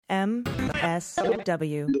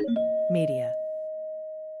MSW Media.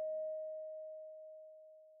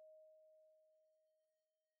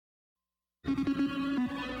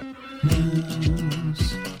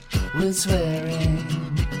 News with swearing.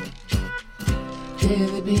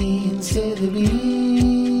 Daily beans, daily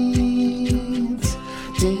beans.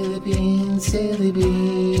 Daily beans, daily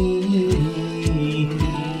beans.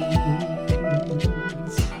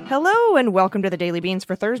 Hello and welcome to the Daily Beans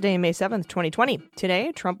for Thursday, May 7th, 2020.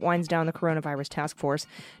 Today, Trump winds down the coronavirus task force.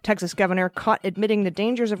 Texas governor caught admitting the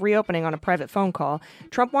dangers of reopening on a private phone call.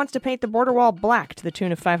 Trump wants to paint the border wall black to the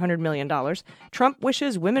tune of $500 million. Trump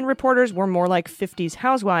wishes women reporters were more like 50s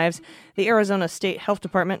housewives. The Arizona State Health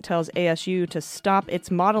Department tells ASU to stop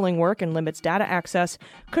its modeling work and limits data access.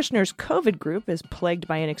 Kushner's COVID group is plagued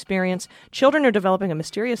by inexperience. Children are developing a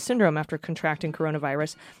mysterious syndrome after contracting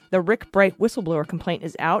coronavirus. The Rick Bright whistleblower complaint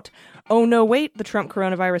is out. Oh no, wait, the Trump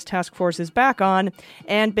coronavirus task force is back on,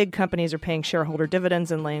 and big companies are paying shareholder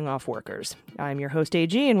dividends and laying off workers. I'm your host,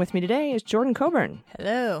 AG, and with me today is Jordan Coburn.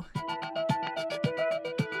 Hello.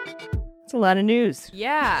 It's a lot of news.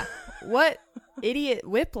 Yeah. What idiot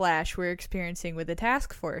whiplash we're experiencing with the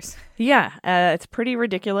task force. Yeah, it's pretty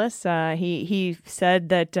ridiculous. He said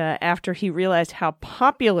that after he realized how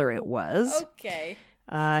popular it was, Okay.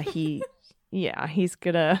 he's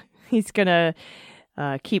gonna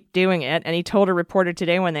keep doing it. And he told a reporter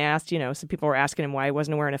today when they asked, some people were asking him why he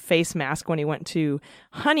wasn't wearing a face mask when he went to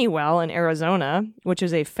Honeywell in Arizona, which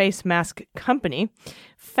is a face mask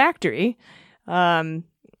factory.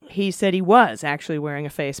 He said he was actually wearing a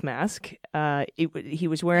face mask. He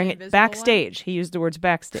was wearing it backstage. One? He used the words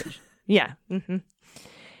backstage. Yeah. Mm-hmm.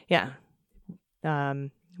 Yeah.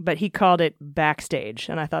 But he called it backstage,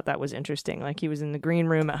 and I thought that was interesting. Like he was in the green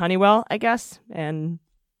room at Honeywell, I guess, and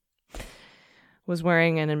was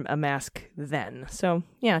wearing a mask then. So,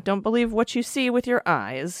 yeah, don't believe what you see with your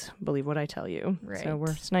eyes. Believe what I tell you. Right. So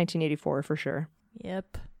it's 1984 for sure.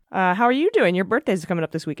 Yep. How are you doing? Your birthday's coming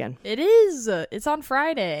up this weekend. It is. It's on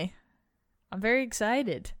Friday. I'm very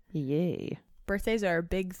excited. Yay. Birthdays are a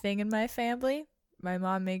big thing in my family. My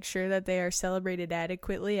mom makes sure that they are celebrated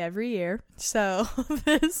adequately every year. So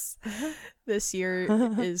this year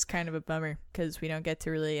is kind of a bummer because we don't get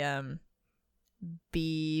to really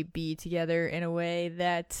be together in a way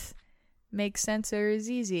that makes sense or is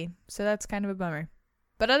easy. So that's kind of a bummer.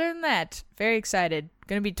 But other than that, very excited.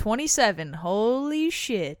 Gonna be 27. Holy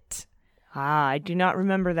shit. I do not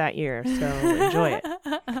remember that year, so enjoy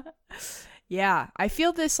it. Yeah, I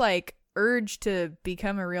feel this urge to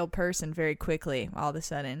become a real person very quickly all of a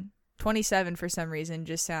sudden. 27 for some reason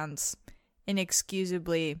just sounds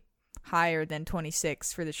inexcusably higher than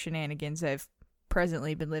 26 for the shenanigans I've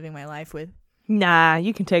presently been living my life with. Nah,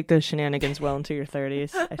 you can take those shenanigans well into your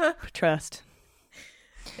 30s. I trust.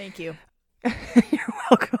 Thank you. You're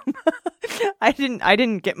welcome. I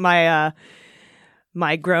didn't get my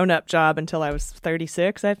my grown-up job until I was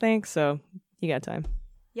 36, I think, so you got time.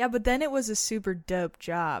 Yeah, but then it was a super dope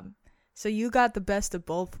job. So you got the best of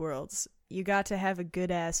both worlds. You got to have a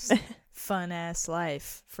good-ass, fun-ass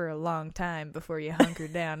life for a long time before you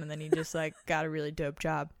hunkered down, and then you just, got a really dope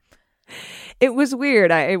job. It was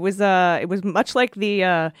weird. It was much like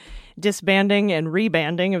the disbanding and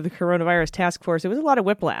rebanding of the coronavirus task force. It was a lot of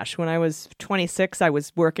whiplash. When I was 26, I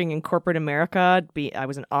was working in corporate America. I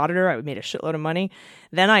was an auditor. I made a shitload of money.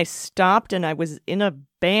 Then I stopped and I was in a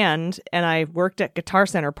band and I worked at Guitar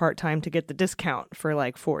Center part-time to get the discount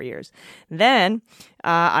for 4 years. Then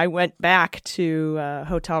I went back to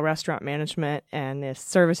hotel restaurant management and the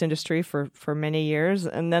service industry for many years,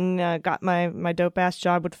 and then got my dope-ass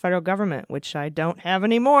job with the federal government, which I don't have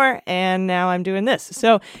anymore, and now I'm doing this.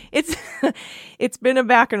 So it's been a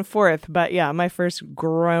back and forth, but yeah, my first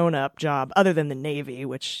grown-up job, other than the Navy,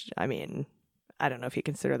 which, I mean, I don't know if you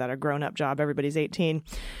consider that a grown-up job. Everybody's 18.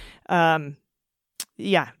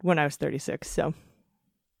 Yeah, when I was 36, so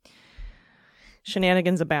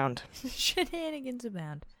shenanigans abound. Shenanigans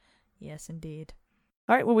abound. Yes, indeed.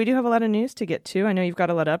 All right, well, we do have a lot of news to get to. I know you've got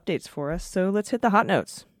a lot of updates for us, so let's hit the hot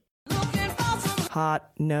notes. Hot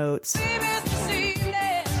notes.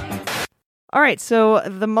 All right, so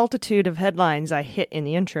the multitude of headlines I hit in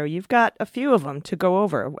the intro, you've got a few of them to go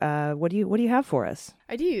over. What do you have for us?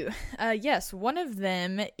 I do. Yes, one of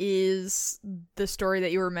them is the story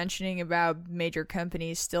that you were mentioning about major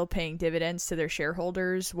companies still paying dividends to their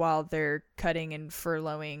shareholders while they're cutting and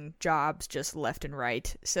furloughing jobs just left and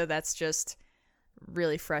right. So that's just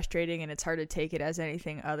really frustrating, and it's hard to take it as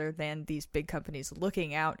anything other than these big companies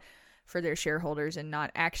looking out for their shareholders and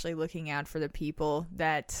not actually looking out for the people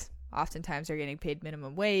that oftentimes are getting paid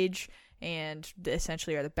minimum wage and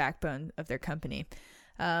essentially are the backbone of their company.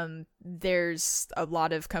 There's a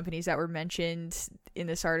lot of companies that were mentioned in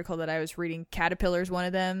this article that I was reading. Caterpillar's one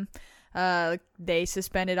of them. They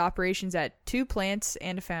suspended operations at 2 plants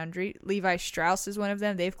and a foundry. Levi Strauss is one of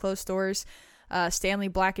them. They've closed stores. Stanley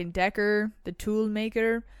Black & Decker, the tool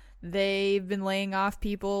maker, they've been laying off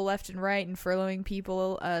people left and right and furloughing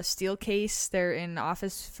people. Steelcase, they're an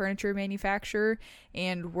office furniture manufacturer.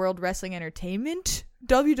 And World Wrestling Entertainment,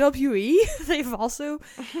 WWE, they've also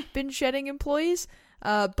been shedding employees.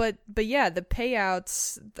 But yeah, the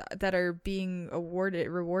payouts that are being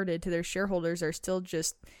rewarded to their shareholders are still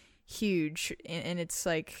just huge, and it's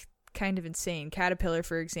like kind of insane. Caterpillar,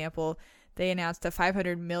 for example, they announced a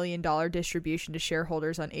 $500 million distribution to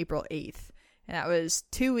shareholders on April 8th, and that was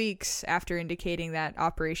 2 weeks after indicating that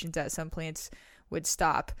operations at some plants would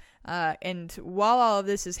stop. And while all of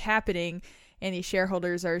this is happening and these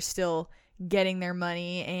shareholders are still getting their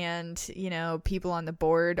money, and people on the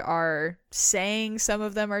board are saying some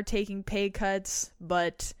of them are taking pay cuts,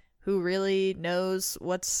 but who really knows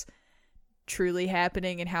what's truly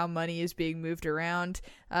happening and how money is being moved around.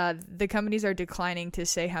 The companies are declining to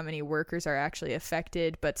say how many workers are actually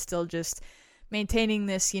affected, but still just maintaining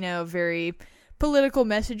this very political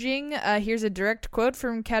messaging. Here's a direct quote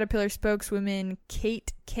from Caterpillar spokeswoman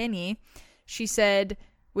Kate Kenny. She said,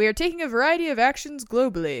 "We are taking a variety of actions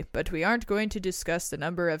globally, but we aren't going to discuss the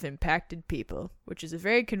number of impacted people," which is a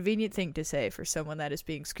very convenient thing to say for someone that is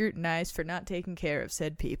being scrutinized for not taking care of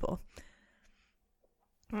said people.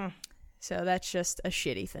 So that's just a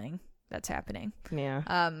shitty thing that's happening. Yeah.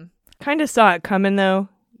 Kind of saw it coming, though.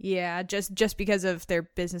 Yeah, just because of their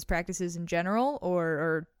business practices in general,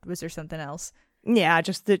 or was there something else? Yeah,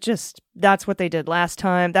 just that's what they did last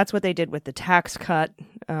time. That's what they did with the tax cut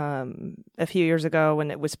a few years ago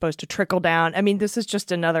when it was supposed to trickle down. I mean, this is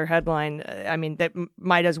just another headline. I mean, that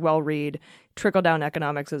might as well read "Trickle down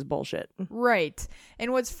economics is bullshit." Right.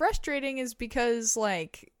 And what's frustrating is because,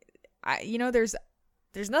 like,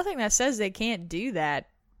 there's nothing that says they can't do that,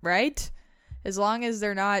 right? As long as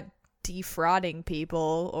they're not defrauding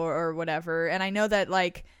people or whatever. And I know that,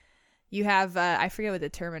 like, you have, I forget what the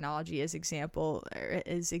terminology is exactly,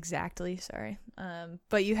 sorry.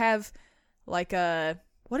 But you have, like,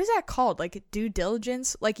 what is that called? Like, due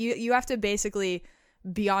diligence? Like, you have to basically,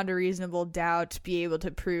 beyond a reasonable doubt, be able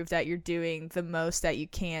to prove that you're doing the most that you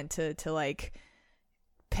can to like,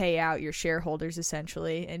 pay out your shareholders,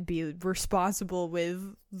 essentially, and be responsible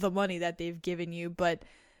with the money that they've given you. But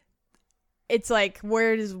it's like,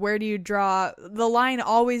 where do you draw the line?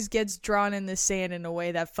 Always gets drawn in the sand in a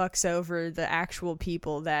way that fucks over the actual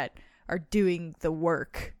people that are doing the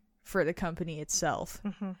work for the company itself.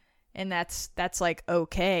 Mm-hmm. And that's like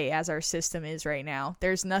okay, as our system is right now.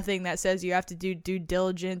 There's nothing that says you have to do due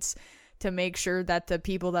diligence to make sure that the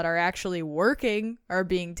people that are actually working are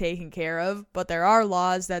being taken care of, but there are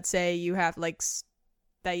laws that say you have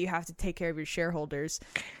that you have to take care of your shareholders.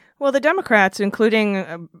 Well, the Democrats,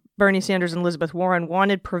 including Bernie Sanders and Elizabeth Warren,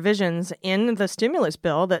 wanted provisions in the stimulus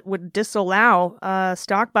bill that would disallow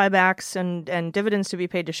stock buybacks and dividends to be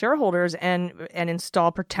paid to shareholders and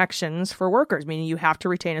install protections for workers, meaning you have to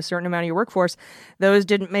retain a certain amount of your workforce. Those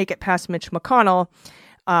didn't make it past Mitch McConnell.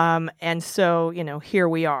 And so, here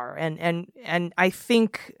we are. And I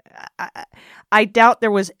think, I doubt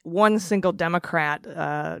there was one single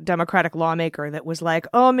Democratic lawmaker that was like,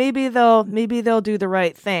 oh, maybe they'll do the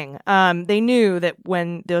right thing. They knew that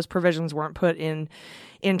when those provisions weren't put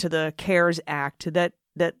into the CARES Act, that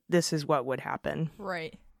this is what would happen.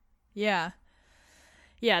 Right. Yeah.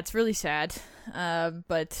 Yeah, it's really sad.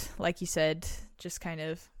 But like you said, just kind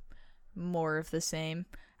of more of the same.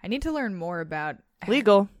 I need to learn more about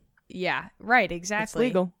legal. Yeah, right, exactly. It's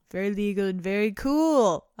legal. Very legal and very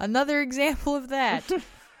cool. Another example of that.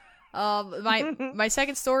 My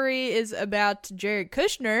second story is about Jared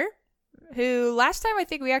Kushner, who last time I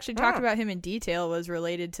think we actually talked about him in detail was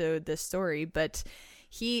related to this story, but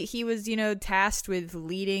he was, tasked with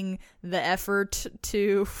leading the effort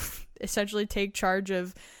to essentially take charge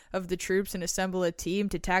of the troops and assemble a team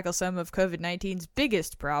to tackle some of COVID-19's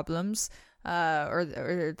biggest problems. Or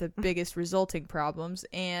the biggest resulting problems,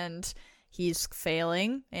 and he's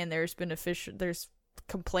failing, and there's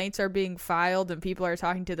complaints are being filed, and people are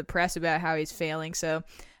talking to the press about how he's failing. So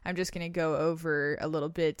I'm just going to go over a little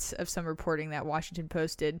bit of some reporting that Washington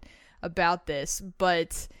posted about this.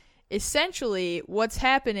 But essentially what's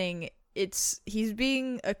happening, he's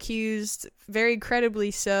being accused, very credibly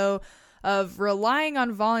so, of relying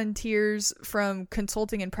on volunteers from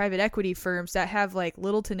consulting and private equity firms that have like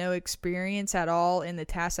little to no experience at all in the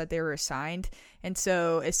tasks that they were assigned. And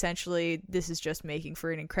so essentially this is just making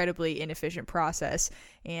for an incredibly inefficient process.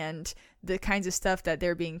 And the kinds of stuff that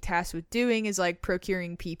they're being tasked with doing is like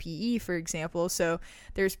procuring PPE, for example. So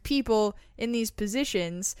there's people in these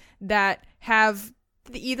positions that have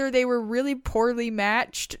either they were really poorly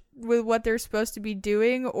matched with what they're supposed to be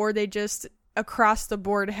doing, or they just across the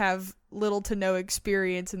board have little to no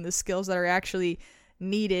experience in the skills that are actually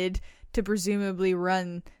needed to presumably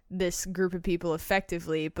run this group of people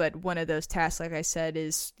effectively. But one of those tasks, like I said,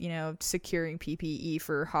 is, securing PPE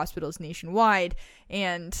for hospitals nationwide.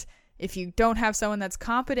 And if you don't have someone that's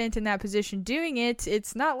competent in that position doing it,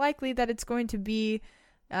 it's not likely that it's going to be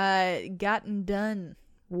gotten done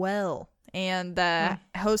well. And the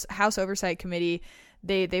House Oversight Committee,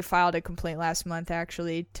 they filed a complaint last month,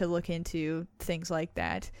 actually, to look into things like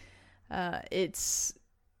that. It's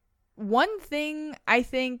one thing, I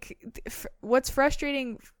think, what's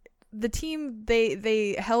frustrating, the team,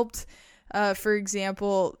 they helped, for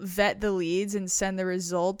example, vet the leads and send the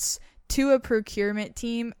results to a procurement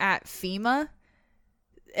team at FEMA.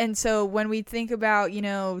 And so when we think about,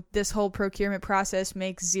 this whole procurement process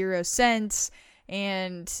makes zero sense,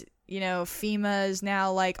 and FEMA is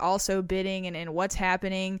now like also bidding and what's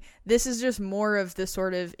happening. This is just more of the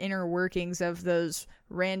sort of inner workings of those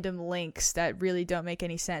random links that really don't make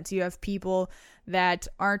any sense. You have people that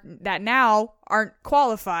now aren't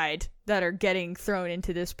qualified that are getting thrown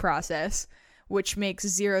into this process, which makes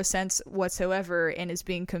zero sense whatsoever and is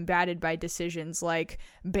being combated by decisions like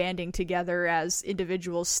banding together as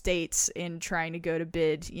individual states in trying to go to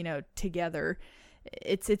bid, together.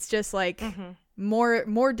 It's just like more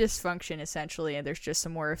dysfunction, essentially, and there's just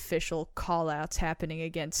some more official call-outs happening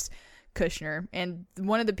against Kushner. And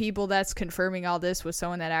one of the people that's confirming all this was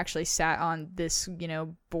someone that actually sat on this,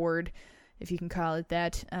 board, if you can call it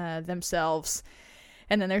that, themselves.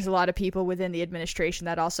 And then there's a lot of people within the administration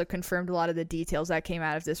that also confirmed a lot of the details that came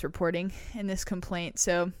out of this reporting in this complaint.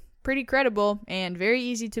 So pretty credible and very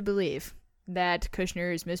easy to believe that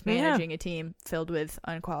Kushner is mismanaging a team filled with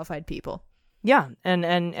unqualified people. Yeah,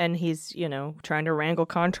 and he's, trying to wrangle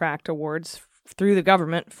contract awards through the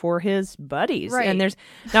government for his buddies. Right. And there's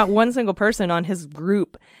not one single person on his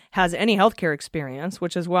group has any healthcare experience,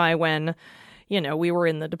 which is why when, we were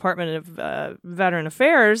in the Department of Veteran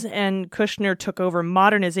Affairs and Kushner took over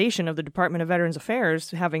modernization of the Department of Veterans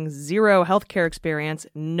Affairs, having zero healthcare experience,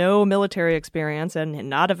 no military experience, and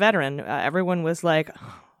not a veteran. Everyone was like,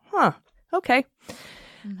 okay.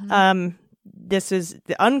 Mm-hmm. This is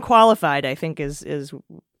the unqualified, I think, is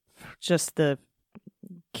just the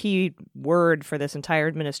key word for this entire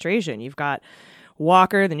administration. You've got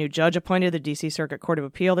Walker, the new judge appointed to the D.C. Circuit Court of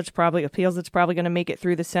Appeals that's probably going to make it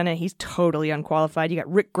through the Senate. He's totally unqualified. You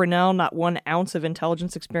got Rick Grinnell, not 1 ounce of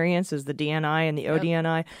intelligence experience as the DNI and the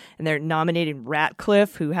ODNI. And they're nominating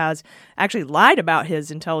Ratcliffe, who has actually lied about his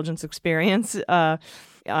intelligence experience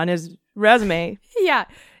on his resume. Yeah.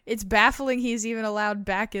 It's baffling he's even allowed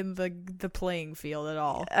back in the playing field at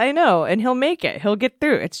all. I know, and he'll make it. He'll get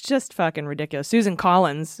through. It's just fucking ridiculous. Susan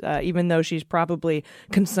Collins, even though she's probably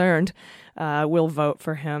concerned, will vote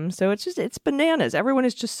for him. So it's bananas. Everyone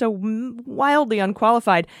is just so wildly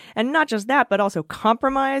unqualified. And not just that, but also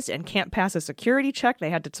compromised and can't pass a security check. They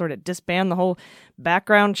had to sort of disband the whole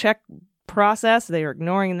background check process. They are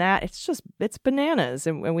ignoring that. It's bananas.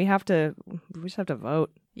 And we just have to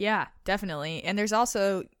vote. Yeah, definitely. And there's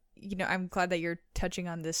also, I'm glad that you're touching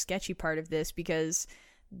on the sketchy part of this, because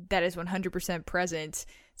that is 100% present.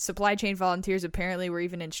 Supply chain volunteers apparently were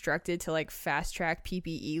even instructed to like fast track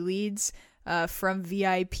PPE leads from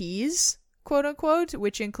VIPs, quote unquote,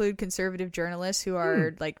 which include conservative journalists who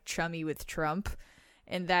are like chummy with Trump.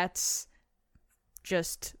 And that's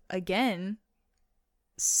just, again,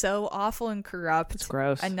 so awful and corrupt. It's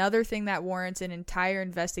gross. Another thing that warrants an entire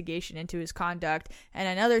investigation into his conduct, and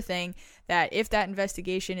another thing that, if that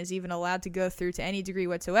investigation is even allowed to go through to any degree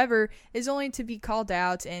whatsoever, is only to be called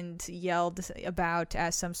out and yelled about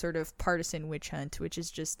as some sort of partisan witch hunt, which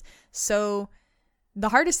is just so... The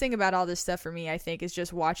hardest thing about all this stuff for me, I think, is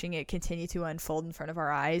just watching it continue to unfold in front of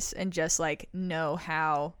our eyes and just like know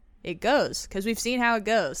how it goes, because we've seen how it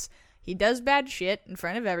goes. He does bad shit in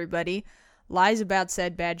front of everybody, lies about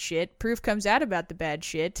said bad shit, proof comes out about the bad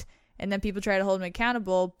shit, and then people try to hold him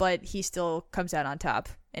accountable, but he still comes out on top.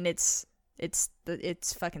 And it's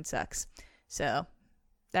fucking sucks. So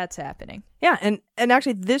that's happening. Yeah, and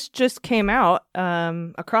actually this just came out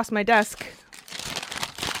across my desk.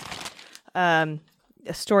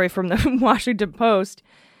 A story from the Washington Post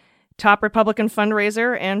top Republican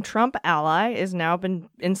fundraiser and Trump ally, is now been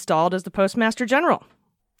installed as the Postmaster General.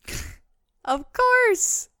 Of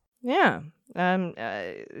course. Yeah.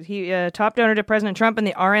 Top donor to President Trump and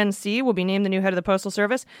the RNC will be named the new head of the Postal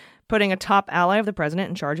Service, putting a top ally of the president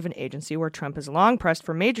in charge of an agency where Trump has long pressed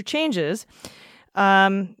for major changes.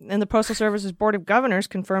 And the Postal Service's Board of Governors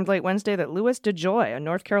confirmed late Wednesday that Louis DeJoy, a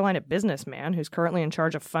North Carolina businessman who's currently in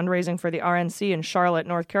charge of fundraising for the RNC in Charlotte,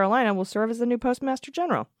 North Carolina, will serve as the new Postmaster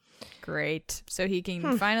General. Great. So he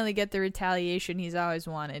can finally get the retaliation he's always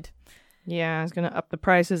wanted. Yeah, he's going to up the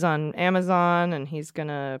prices on Amazon, and he's going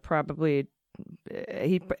to probably...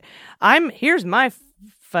 Here's my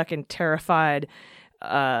fucking terrified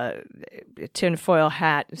tinfoil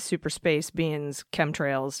hat, super space beans,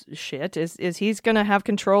 chemtrails shit, is he's going to have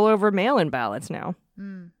control over mail-in ballots now.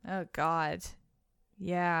 Oh, God.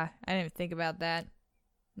 Yeah, I didn't even think about that.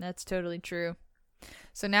 That's totally true.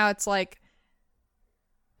 So now it's like,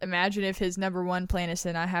 imagine if his number one plan is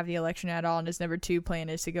to not have the election at all, and his number two plan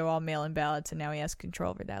is to go all mail-in ballots, and now he has control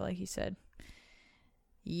over that, like he said.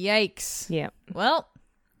 Yikes. Yeah. Well,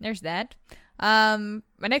 there's that. My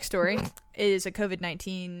next story is a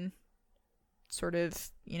COVID-19 sort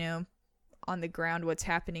of, on the ground, what's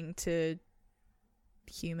happening to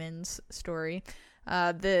humans story.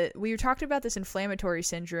 We were talking about this inflammatory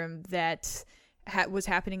syndrome that was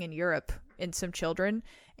happening in Europe in some children,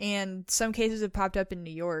 and some cases have popped up in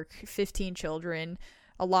New York. 15 children,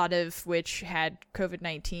 a lot of which had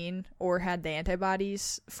COVID-19 or had the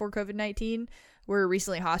antibodies for COVID-19, were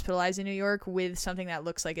recently hospitalized in New York with something that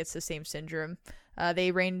looks like it's the same syndrome.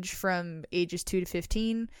 They range from ages 2 to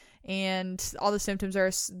 15, and all the symptoms are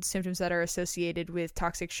symptoms that are associated with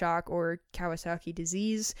toxic shock or Kawasaki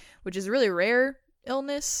disease, which is a really rare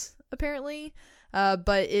illness, apparently.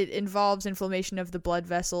 But it involves inflammation of the blood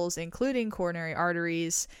vessels, including coronary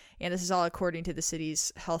arteries, and this is all according to the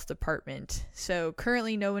city's health department. So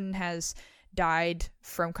currently no one has died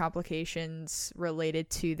from complications related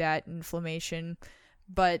to that inflammation,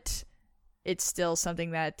 but it's still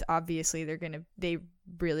something that obviously they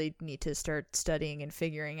really need to start studying and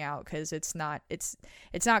figuring out, because it's not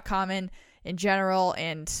common in general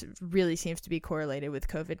and really seems to be correlated with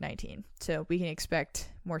COVID-19. So we can expect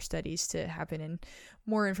more studies to happen and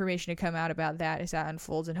more information to come out about that as that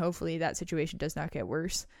unfolds, and hopefully that situation does not get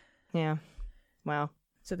worse. Yeah. Wow.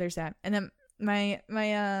 So there's that. And then my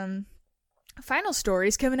final story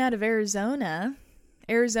is coming out of Arizona.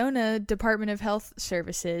 Arizona Department of Health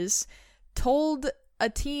Services told a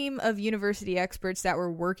team of university experts that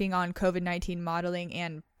were working on COVID-19 modeling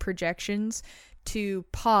and projections to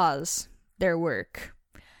pause their work.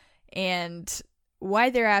 And why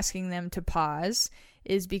they're asking them to pause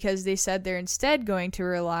is because they said they're instead going to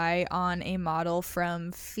rely on a model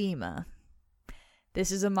from FEMA.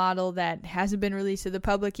 This is a model that hasn't been released to the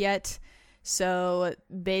public yet. So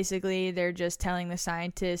basically they're just telling the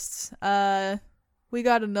scientists, we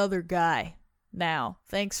got another guy now.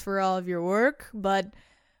 Thanks for all of your work, but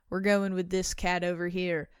we're going with this cat over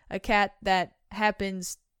here. A cat that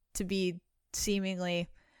happens to be seemingly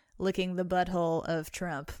licking the butthole of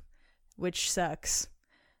Trump, which sucks.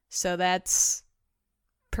 So that's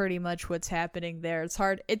pretty much what's happening there. It's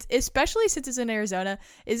hard. It's especially since it's in Arizona.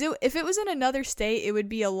 If it was in another state, it would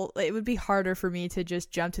be harder for me to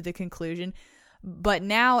just jump to the conclusion. But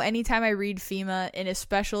now, anytime I read FEMA, and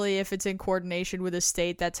especially if it's in coordination with a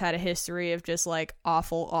state that's had a history of just like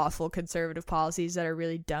awful conservative policies that are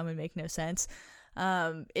really dumb and make no sense,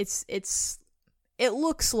 it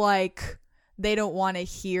looks like they don't want to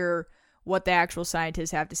hear what the actual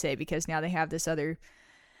scientists have to say, because now they have this other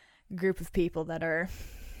group of people that are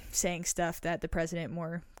saying stuff that the president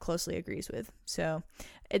more closely agrees with. So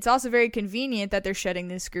it's also very convenient that they're shutting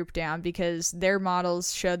this group down, because their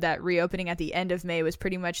models showed that reopening at the end of May was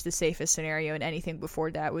pretty much the safest scenario, and anything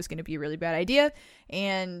before that was going to be a really bad idea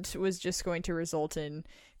and was just going to result in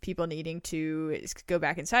people needing to go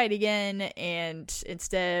back inside again. And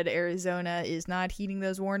instead, Arizona is not heeding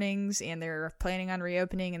those warnings, and they're planning on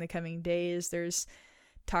reopening in the coming days. There's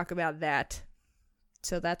talk about that.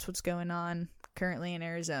 So that's what's going on currently in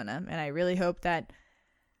Arizona, and I really hope that,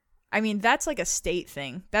 I mean, that's like a state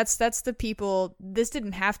thing. That's the people. This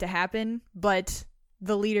didn't have to happen, but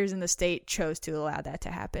the leaders in the state chose to allow that to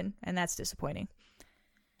happen, and that's disappointing.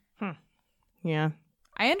 Yeah.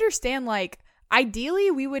 I understand, like,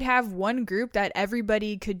 ideally we would have one group that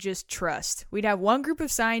everybody could just trust. We'd have one group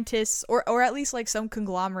of scientists, or at least like some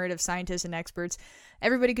conglomerate of scientists and experts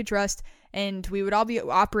everybody could trust, and we would all be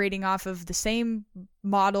operating off of the same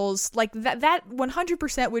models. Like that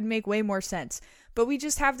 100% would make way more sense. But we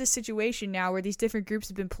just have this situation now where these different groups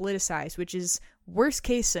have been politicized, which is worst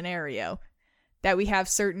case scenario, that we have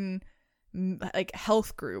certain like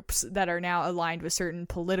health groups that are now aligned with certain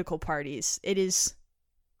political parties. It is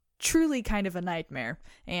truly kind of a nightmare,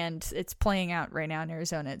 and it's playing out right now in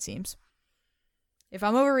Arizona, it seems. If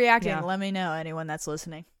I'm overreacting, let me know, anyone that's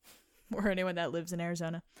listening or anyone that lives in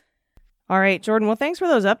Arizona. All right, Jordan. Well, thanks for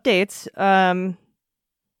those updates.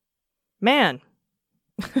 Man,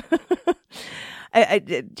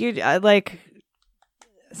 I like,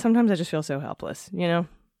 sometimes I just feel so helpless, you know?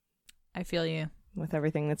 I feel you. With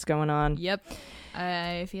everything that's going on. Yep.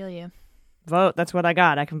 I feel you. Vote. That's what I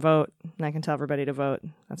got. I can vote, and I can tell everybody to vote.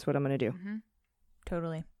 That's what I'm going to do. Mm-hmm.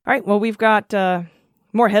 Totally. All right. Well, we've got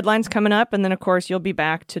more headlines coming up, and then, of course, you'll be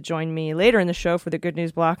back to join me later in the show for the Good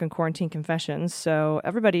News Block and Quarantine Confessions. So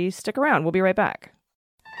everybody stick around. We'll be right back.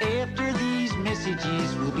 After these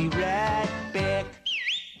messages, we'll be right back.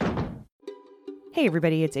 Hey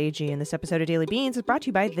everybody, it's AG, and this episode of Daily Beans is brought to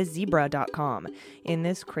you by thezebra.com. In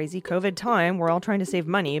this crazy COVID time, we're all trying to save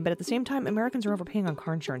money, but at the same time, Americans are overpaying on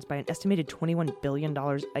car insurance by an estimated $21 billion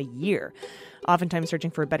a year. Oftentimes,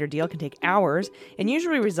 searching for a better deal can take hours and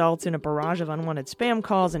usually results in a barrage of unwanted spam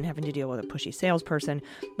calls and having to deal with a pushy salesperson.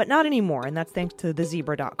 But not anymore, and that's thanks to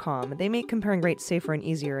thezebra.com. They make comparing rates safer and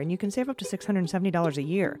easier, and you can save up to $670 a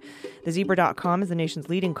year. Thezebra.com is the nation's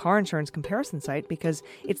leading car insurance comparison site because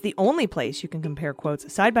it's the only place you can compare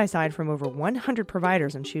quotes side by side from over 100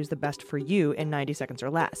 providers and choose the best for you in 90 seconds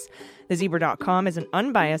or less. Thezebra.com is an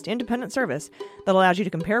unbiased, independent service that allows you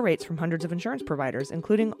to compare rates from hundreds of insurance providers,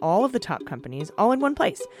 including all of the top companies, all in one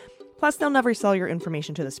place. Plus, they'll never sell your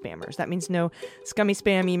information to the spammers. That means no scummy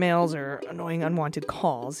spam emails or annoying unwanted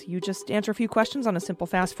calls. You just answer a few questions on a simple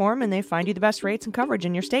fast form, and they find you the best rates and coverage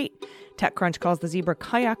in your state. TechCrunch calls the Zebra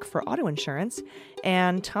kayak for auto insurance,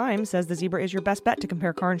 and Time says the Zebra is your best bet to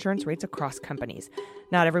compare car insurance rates across companies.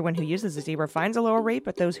 Not everyone who uses the Zebra finds a lower rate,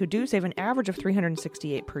 but those who do save an average of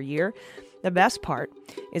 $368 per year. The best part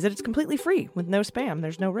is that it's completely free with no spam.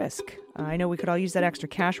 There's no risk. I know we could all use that extra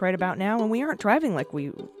cash right about now, and we aren't driving like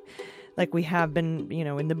we have been,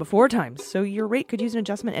 in the before times. So your rate could use an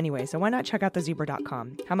adjustment anyway. So why not check out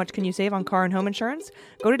thezebra.com? How much can you save on car and home insurance?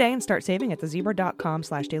 Go today and start saving at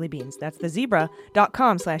thezebra.com/dailybeans. That's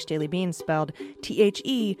thezebra.com/dailybeans, spelled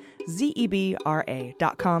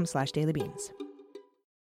THEZEBRA.com/dailybeans.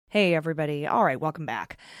 Hey, everybody. All right, welcome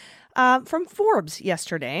back. From Forbes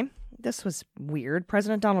yesterday. This was weird.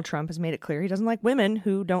 President Donald Trump has made it clear he doesn't like women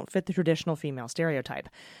who don't fit the traditional female stereotype.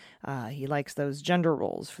 He likes those gender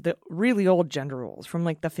roles, the really old gender roles from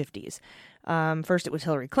like the 50s. First it was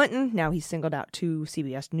Hillary Clinton. Now he's singled out two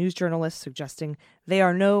CBS News journalists suggesting they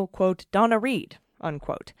are no, quote, Donna Reed,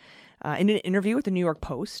 unquote. In an interview with the New York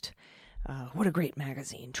Post, what a great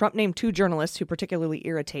magazine, Trump named two journalists who particularly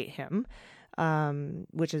irritate him,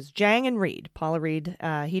 which is Jang and Reed, Paula Reed.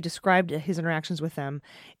 He described his interactions with them.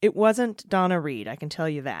 It wasn't Donna Reed, I can tell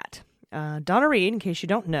you that. Donna Reed, in case you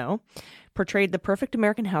don't know, portrayed the perfect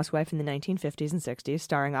American housewife in the 1950s and 60s,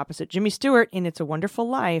 starring opposite Jimmy Stewart in It's a Wonderful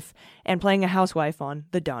Life and playing a housewife on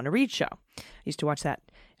The Donna Reed Show. I used to watch that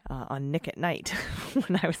on Nick at Night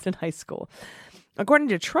when I was in high school. According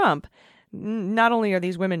to Trump, not only are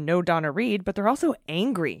these women no Donna Reed, but they're also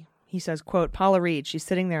angry. He says, quote, Paula Reed, she's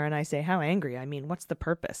sitting there and I say, how angry? I mean, what's the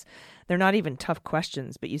purpose? They're not even tough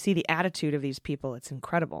questions, but you see the attitude of these people. It's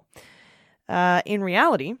incredible. In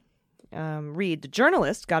reality, Reed, the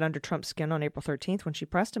journalist, got under Trump's skin on April 13th when she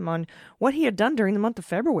pressed him on what he had done during the month of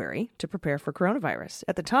February to prepare for coronavirus.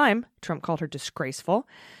 At the time, Trump called her disgraceful.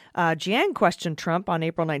 Jiang questioned Trump on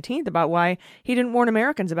April 19th about why he didn't warn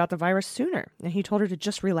Americans about the virus sooner, and he told her to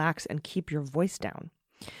just relax and keep your voice down.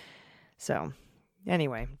 So,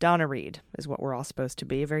 anyway, Donna Reed is what we're all supposed to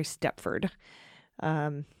be, a very Stepford.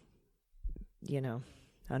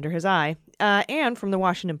 Under his eye. And from the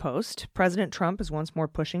Washington Post, President Trump is once more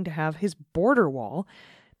pushing to have his border wall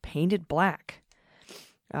painted black.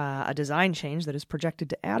 A design change that is projected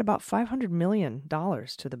to add about $500 million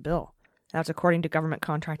to the bill. That's according to government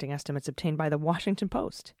contracting estimates obtained by the Washington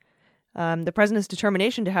Post. The president's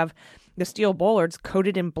determination to have the steel bollards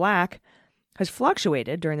coated in black has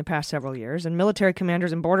fluctuated during the past several years, and military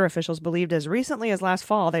commanders and border officials believed as recently as last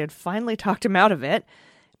fall they had finally talked him out of it.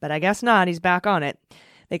 But I guess not. He's back on it.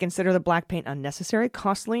 They consider the black paint unnecessary,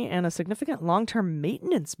 costly, and a significant long-term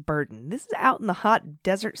maintenance burden. This is out in the hot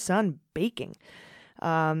desert sun baking.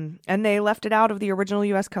 And they left it out of the original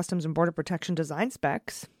U.S. Customs and Border Protection design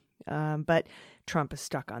specs. But Trump is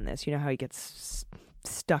stuck on this. You know how he gets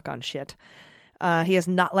stuck on shit. He has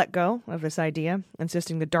not let go of this idea,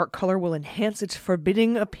 insisting the dark color will enhance its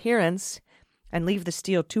forbidding appearance and leave the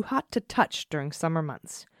steel too hot to touch during summer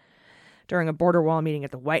months. During a border wall meeting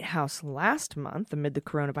at the White House last month amid the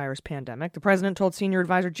coronavirus pandemic, the president told senior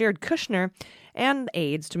advisor Jared Kushner and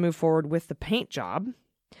aides to move forward with the paint job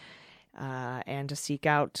and to seek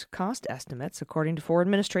out cost estimates, according to four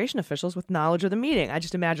administration officials with knowledge of the meeting. I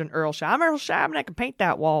just imagine Earl Schaub. I'm Earl Schaub, and I can paint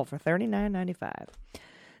that wall for $39.95.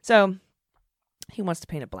 So he wants to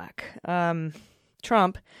paint it black.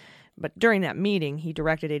 Trump, but during that meeting, he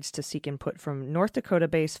directed aides to seek input from North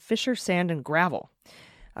Dakota-based Fisher Sand and Gravel,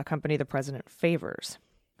 a company the president favors.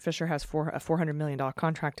 Fisher has a $400 million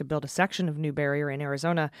contract to build a section of new barrier in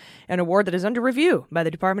Arizona, an award that is under review by the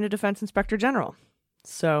Department of Defense Inspector General.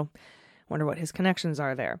 So, wonder what his connections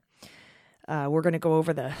are there. We're going to go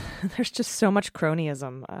over there's just so much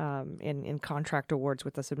cronyism in contract awards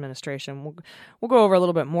with this administration. We'll go over a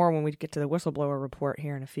little bit more when we get to the whistleblower report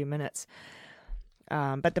here in a few minutes.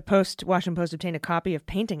 But the Washington Post obtained a copy of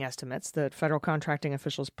painting estimates that federal contracting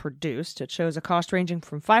officials produced. It shows a cost ranging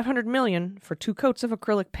from $500 million for 2 coats of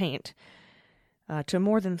acrylic paint to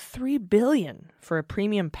more than $3 billion for a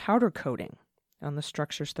premium powder coating on the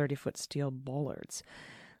structure's 30-foot steel bollards.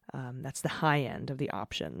 That's the high end of the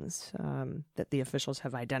options that the officials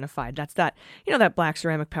have identified. That's that black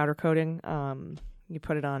ceramic powder coating. You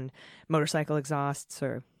put it on motorcycle exhausts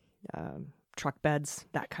or truck beds,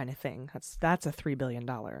 that kind of thing. That's a $3 billion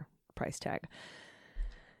price tag.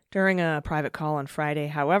 During a private call on Friday,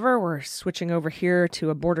 however, we're switching over here to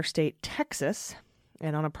a border state, Texas.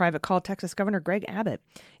 And on a private call, Texas Governor Greg Abbott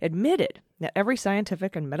admitted that every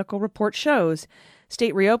scientific and medical report shows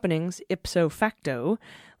state reopenings, ipso facto,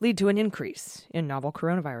 lead to an increase in novel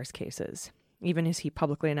coronavirus cases, even as he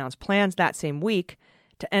publicly announced plans that same week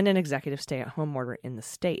to end an executive stay-at-home order in the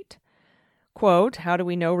state. Quote, "How do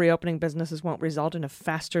we know reopening businesses won't result in a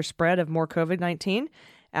faster spread of more COVID-19?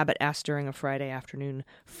 Abbott asked during a Friday afternoon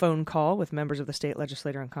phone call with members of the state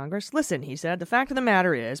legislature and Congress. Listen, he said, the fact of the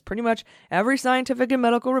matter is pretty much every scientific and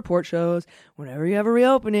medical report shows whenever you have a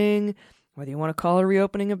reopening, whether you want to call it a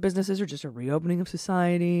reopening of businesses or just a reopening of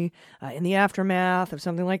society, in the aftermath of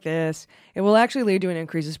something like this, it will actually lead to an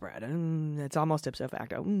increase of spread. And it's almost ipso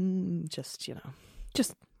facto. Just,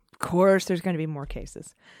 of course, there's going to be more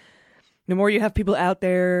cases. The more you have people out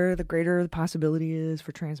there, the greater the possibility is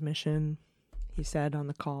for transmission, he said on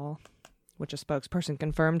the call, which a spokesperson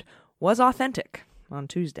confirmed was authentic on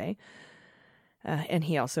Tuesday. And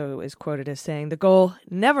he also is quoted as saying, the goal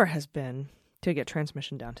never has been to get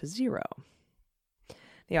transmission down to 0.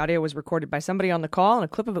 The audio was recorded by somebody on the call, and a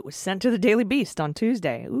clip of it was sent to the Daily Beast on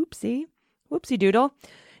Tuesday. Oopsie doodle.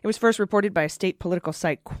 It was first reported by a state political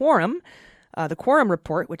site, Quorum. The Quorum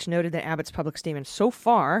report, which noted that Abbott's public statements so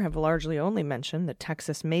far have largely only mentioned that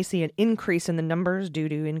Texas may see an increase in the numbers due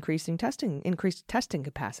to increased testing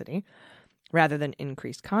capacity, rather than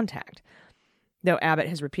increased contact. Though Abbott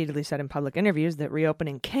has repeatedly said in public interviews that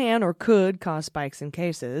reopening can or could cause spikes in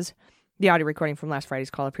cases, the audio recording from last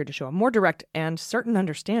Friday's call appeared to show a more direct and certain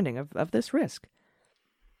understanding of this risk.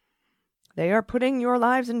 They are putting your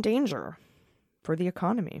lives in danger for the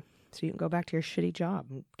economy, so you can go back to your shitty job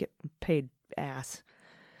and get paid ass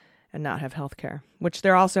and not have health care, which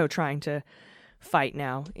they're also trying to fight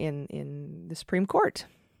now in the Supreme Court.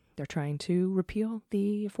 They're trying to repeal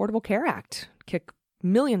the Affordable Care Act, kick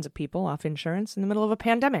millions of people off insurance in the middle of a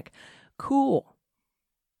pandemic. Cool.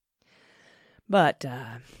 But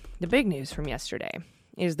the big news from yesterday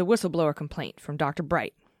is the whistleblower complaint from Dr.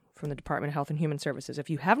 Bright from the Department of Health and Human Services. If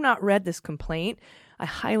you have not read this complaint, I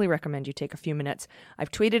highly recommend you take a few minutes.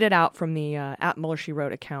 I've tweeted it out from the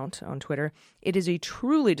 @MullerSheWrote account on Twitter. It is a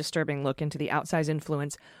truly disturbing look into the outsized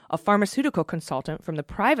influence a pharmaceutical consultant from the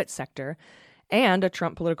private sector and a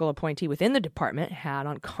Trump political appointee within the department had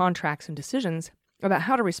on contracts and decisions about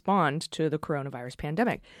how to respond to the coronavirus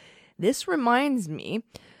pandemic. This reminds me,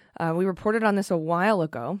 we reported on this a while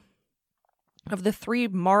ago, of the 3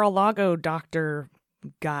 Mar-a-Lago doctor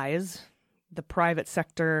guys, the private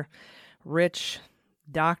sector rich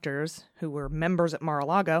doctors who were members at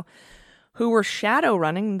Mar-a-Lago, who were shadow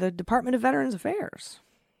running the Department of Veterans Affairs.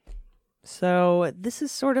 So this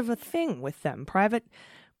is sort of a thing with them. Private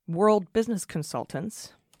world business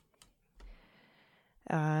consultants,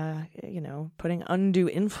 putting undue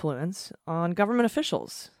influence on government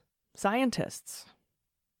officials, scientists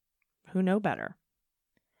who know better.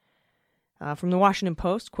 From the Washington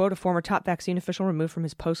Post, quote, a former top vaccine official removed from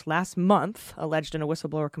his post last month alleged in a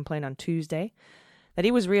whistleblower complaint on Tuesday that he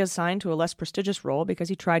was reassigned to a less prestigious role because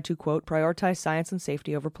he tried to, quote, prioritize science and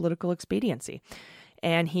safety over political expediency.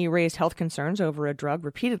 And he raised health concerns over a drug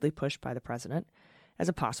repeatedly pushed by the president as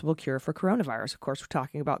a possible cure for coronavirus. Of course, we're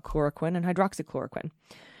talking about chloroquine and hydroxychloroquine.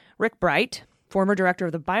 Rick Bright, former director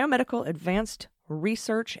of the Biomedical Advanced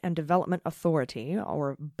Research and Development Authority,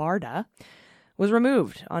 or BARDA, was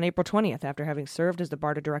removed on April 20th after having served as the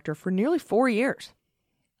BARDA director for nearly 4 years.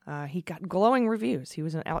 He got glowing reviews. He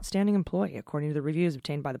was an outstanding employee, according to the reviews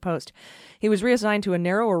obtained by the Post. He was reassigned to a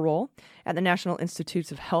narrower role at the National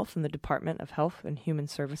Institutes of Health and the Department of Health and Human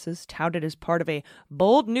Services, touted as part of a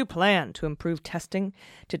bold new plan to improve testing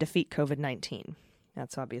to defeat COVID-19.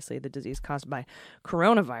 That's obviously the disease caused by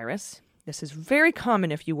coronavirus. This is very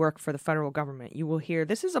common if you work for the federal government. You will hear,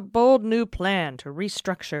 this is a bold new plan to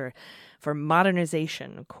restructure for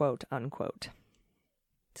modernization, quote, unquote.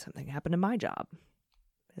 Something happened to my job,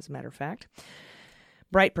 as a matter of fact.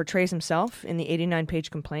 Bright portrays himself in the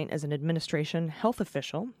 89-page complaint as an administration health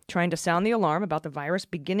official trying to sound the alarm about the virus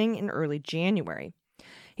beginning in early January.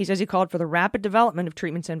 He says he called for the rapid development of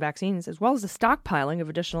treatments and vaccines, as well as the stockpiling of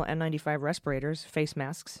additional N95 respirators, face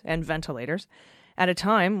masks, and ventilators, at a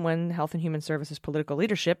time when Health and Human Services political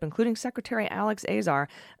leadership, including Secretary Alex Azar,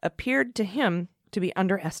 appeared to him to be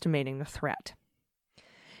underestimating the threat.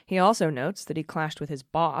 He also notes that he clashed with his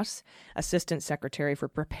boss, Assistant Secretary for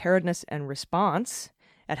Preparedness and Response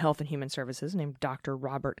at Health and Human Services, named Dr.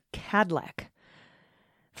 Robert Cadleck.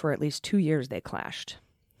 For at least 2 years they clashed.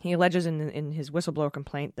 He alleges in his whistleblower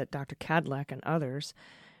complaint that Dr. Cadleck and others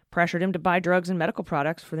pressured him to buy drugs and medical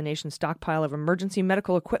products for the nation's stockpile of emergency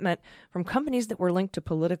medical equipment from companies that were linked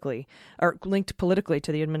politically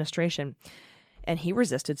to the administration. And he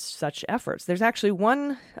resisted such efforts. There's actually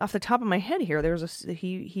one off the top of my head here.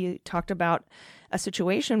 He talked about a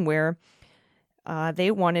situation where they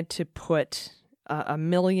wanted to put 1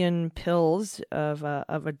 million pills of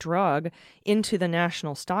a drug into the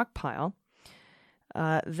national stockpile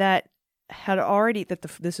that had already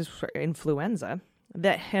this is for influenza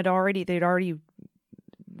the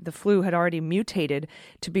flu had already mutated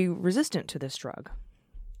to be resistant to this drug,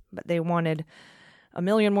 but they wanted 1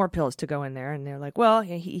 million more pills to go in there, and they're like, well,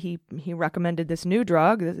 he recommended this new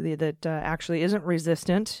drug that actually isn't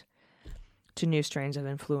resistant to new strains of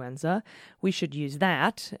influenza. We should use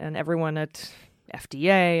that. And everyone at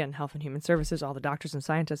FDA and Health and Human Services, all the doctors and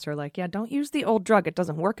scientists are like, yeah, don't use the old drug. It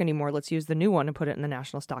doesn't work anymore. Let's use the new one and put it in the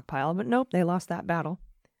national stockpile. But nope, they lost that battle.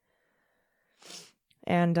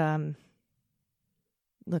 And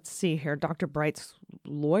let's see here. Dr. Bright's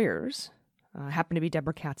lawyers happen to be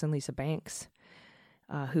Deborah Katz and Lisa Banks,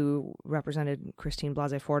 who represented Christine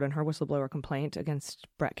Blasey Ford in her whistleblower complaint against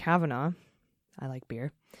Brett Kavanaugh. I like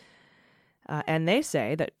beer. And they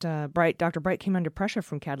say that Dr. Bright came under pressure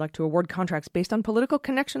from Cadleck to award contracts based on political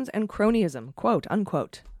connections and cronyism, quote,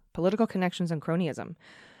 unquote, political connections and cronyism.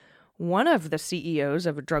 One of the CEOs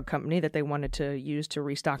of a drug company that they wanted to use to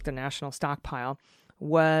restock the national stockpile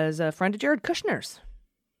was a friend of Jared Kushner's.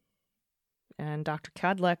 And Dr.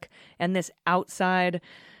 Cadleck and this outside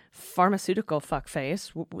pharmaceutical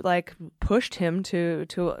fuckface pushed him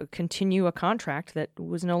to continue a contract that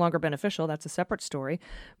was no longer beneficial. That's a separate story.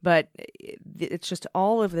 But it's just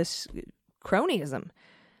all of this cronyism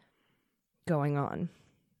going on.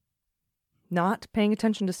 Not paying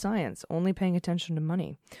attention to science, only paying attention to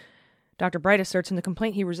money. Dr. Bright asserts in the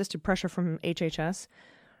complaint he resisted pressure from HHS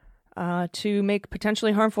to make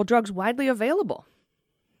potentially harmful drugs widely available,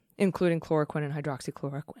 including chloroquine and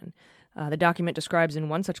hydroxychloroquine. The document describes in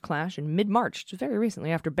one such clash in mid-March, just very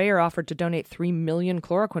recently, after Bayer offered to donate 3 million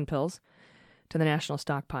chloroquine pills to the national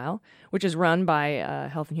stockpile, which is run by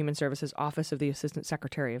Health and Human Services Office of the Assistant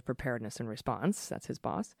Secretary of Preparedness and Response. That's his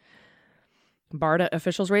boss. BARDA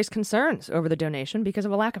officials raised concerns over the donation because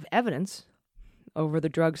of a lack of evidence over the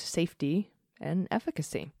drug's safety and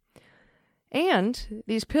efficacy. And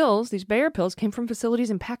these pills, these Bayer pills, came from facilities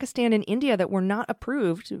in Pakistan and India that were not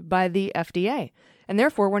approved by the FDA, and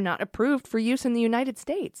therefore were not approved for use in the United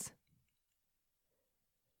States.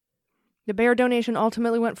 The Bayer donation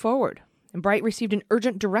ultimately went forward, and Bright received an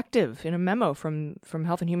urgent directive in a memo from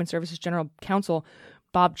Health and Human Services General Counsel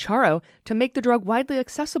Bob Charo to make the drug widely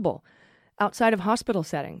accessible outside of hospital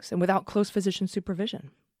settings and without close physician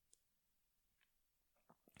supervision.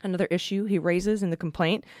 Another issue he raises in the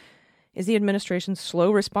complaint is the administration's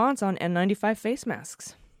slow response on N95 face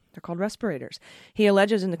masks. They're called respirators. He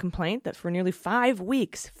alleges in the complaint that for nearly 5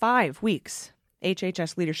 weeks,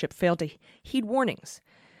 HHS leadership failed to heed warnings.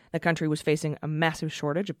 The country was facing a massive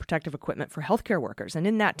shortage of protective equipment for healthcare workers. And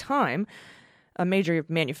in that time, a major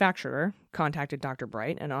manufacturer contacted Dr.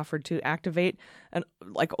 Bright and offered to activate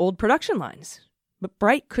old production lines. But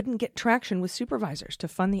Bright couldn't get traction with supervisors to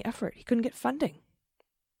fund the effort. He couldn't get funding.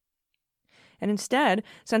 And instead,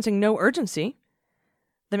 sensing no urgency,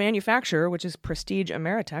 the manufacturer, which is Prestige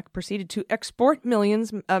Ameritech, proceeded to export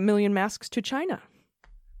a million masks to China.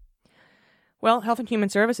 Well, Health and Human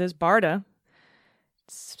Services, BARDA,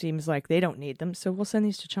 seems like they don't need them, so we'll send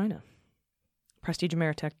these to China. Prestige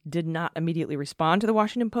Ameritech did not immediately respond to the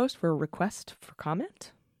Washington Post for a request for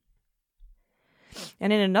comment.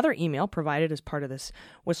 And in another email provided as part of this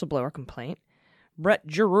whistleblower complaint, Brett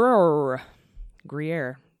Grier,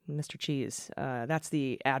 Mr. Cheese, that's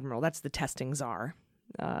the admiral, that's the testing czar.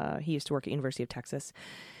 He used to work at University of Texas.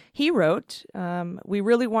 He wrote, "We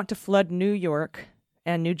really want to flood New York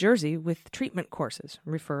and New Jersey with treatment courses,"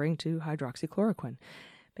 referring to hydroxychloroquine,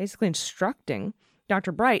 basically instructing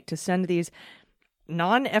Dr. Bright to send these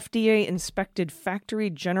non-FDA inspected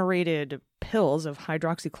factory-generated pills of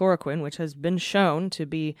hydroxychloroquine, which has been shown to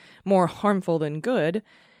be more harmful than good,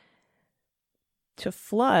 to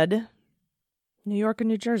flood New York and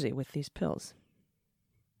New Jersey with these pills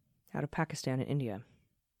out of Pakistan and India.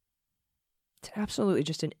 It's absolutely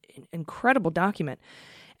just an incredible document.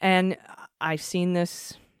 And I've seen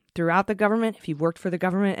this throughout the government. If you've worked for the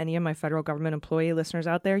government, any of my federal government employee listeners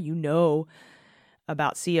out there, you know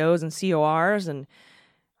about COs and CORs and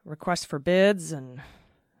requests for bids and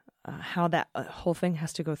how that whole thing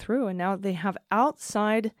has to go through. And now they have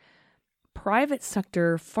outside private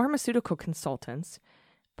sector pharmaceutical consultants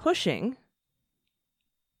pushing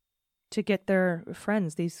to get their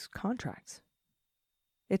friends these contracts.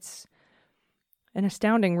 It's an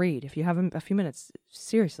astounding read. If you have a few minutes,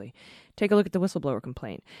 seriously, take a look at the whistleblower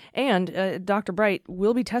complaint. And Dr. Bright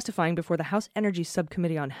will be testifying before the House Energy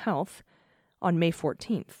Subcommittee on Health on May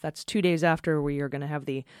 14th. That's 2 days after we are going to have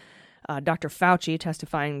the Dr. Fauci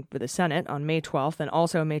testifying for the Senate on May 12th. And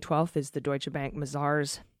also May 12th is the Deutsche Bank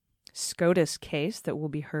Mazars SCOTUS case that will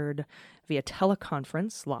be heard via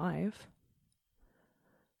teleconference live.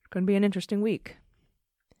 It's going to be an interesting week.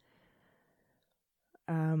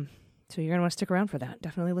 So you're going to want to stick around for that.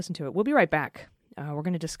 Definitely listen to it. We'll be right back. We're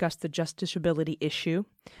going to discuss the justiciability issue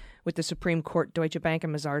with the Supreme Court Deutsche Bank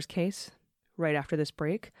and Mazars case right after this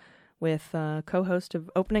break with co-host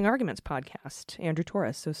of Opening Arguments podcast, Andrew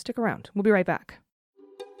Torrez. So stick around. We'll be right back.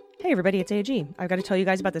 Hey everybody, it's AG. I've got to tell you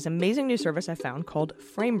guys about this amazing new service I found called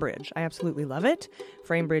FrameBridge. I absolutely love it.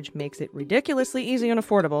 FrameBridge makes it ridiculously easy and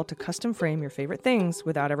affordable to custom frame your favorite things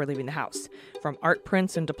without ever leaving the house. From art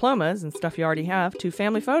prints and diplomas and stuff you already have to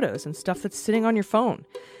family photos and stuff that's sitting on your phone.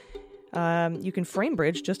 You can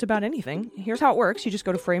FrameBridge just about anything. Here's how it works. You just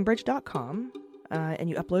go to framebridge.com and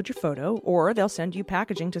you upload your photo, or they'll send you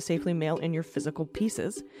packaging to safely mail in your physical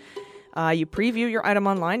pieces. You preview your item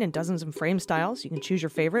online in dozens of frame styles. You can choose your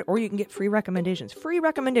favorite, or you can get free recommendations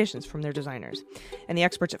from their designers. And the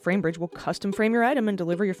experts at FrameBridge will custom frame your item and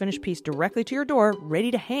deliver your finished piece directly to your door,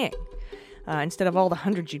 ready to hang. Instead of all the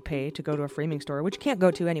hundreds you'd pay to go to a framing store, which you can't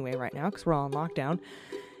go to anyway right now because we're all in lockdown.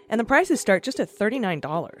 And the prices start just at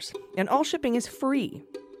 $39. And all shipping is free.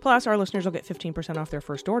 Plus, our listeners will get 15% off their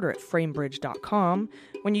first order at framebridge.com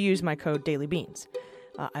when you use my code DailyBeans.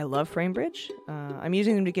 I love FrameBridge. I'm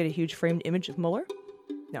using them to get a huge framed image of Mueller.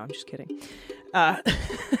 No, I'm just kidding.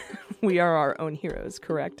 We are our own heroes,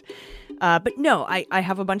 correct? But no, I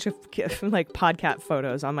have a bunch of like podcat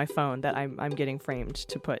photos on my phone that I'm getting framed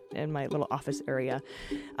to put in my little office area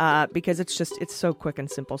because it's so quick and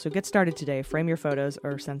simple. So get started today. Frame your photos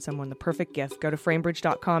or send someone the perfect gift. Go to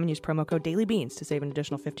framebridge.com and use promo code DailyBeans to save an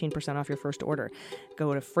additional 15% off your first order.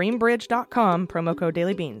 Go to framebridge.com, promo code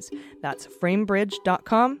DailyBeans. That's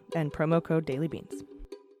framebridge.com and promo code DailyBeans.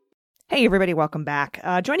 Hey everybody, welcome back.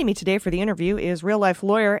 Joining me today for the interview is real-life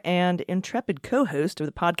lawyer and intrepid co-host of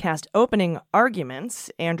the podcast Opening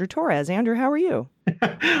Arguments, Andrew Torrez. Andrew, how are you?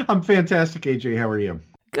 I'm fantastic, AJ. How are you?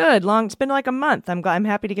 Good. It's been like a month. I'm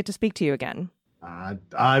happy to get to speak to you again.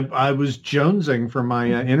 I was jonesing for my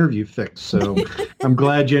interview fix, so I'm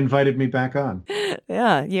glad you invited me back on.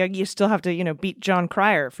 Yeah. You still have to, beat John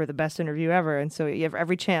Cryer for the best interview ever, and so you have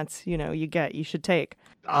every chance, you should take.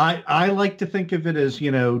 I like to think of it as,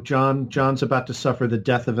 John's about to suffer the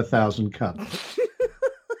death of 1,000 cuts.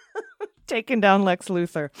 Taking down Lex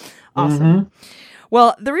Luthor. Awesome. Mm-hmm.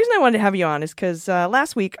 Well, the reason I wanted to have you on is because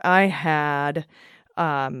last week I had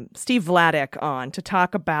Steve Vladeck on to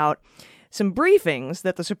talk about some briefings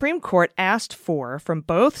that the Supreme Court asked for from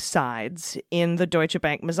both sides in the Deutsche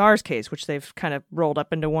Bank Mazars case, which they've kind of rolled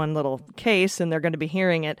up into one little case, and they're going to be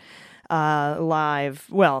hearing it live,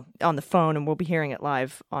 on the phone, and we'll be hearing it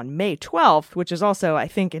live on May 12th, which is also, I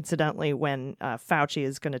think, incidentally, when Fauci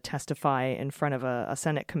is going to testify in front of a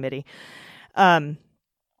Senate committee. So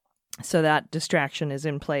that distraction is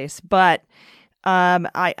in place. But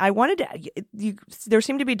I wanted to, there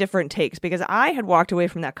seemed to be different takes, because I had walked away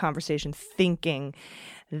from that conversation thinking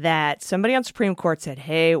that somebody on Supreme Court said,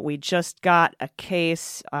 hey, we just got a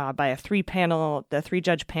case by the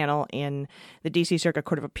 3-judge panel in the D.C. Circuit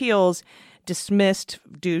Court of Appeals dismissed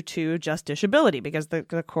due to justiciability, because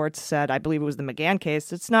the courts said, I believe it was the McGahn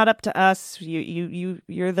case, it's not up to us.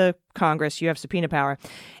 You're the Congress, you have subpoena power.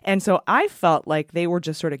 And so I felt like they were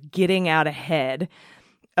just sort of getting out ahead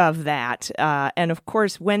of that. And of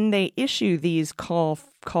course, when they issue these calls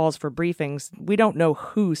for briefings, we don't know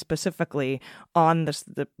who specifically on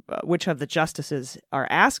which of the justices are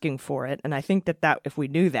asking for it. And I think that if we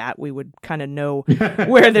knew that, we would kind of know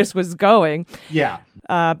where this was going. Yeah.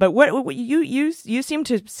 But what you seem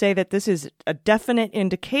to say that this is a definite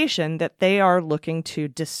indication that they are looking to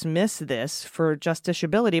dismiss this for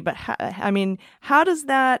justiciability. But how does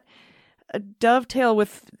that dovetail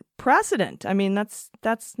with precedent? I mean, that's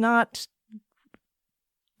not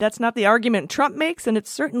the argument Trump makes, and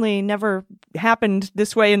it's certainly never happened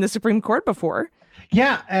this way in the Supreme Court before.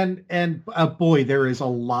 Yeah, and boy, there is a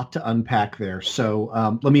lot to unpack there.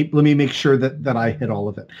 So let me make sure that I hit all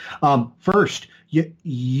of it. First,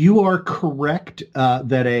 you are correct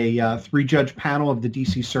that a 3-judge panel of the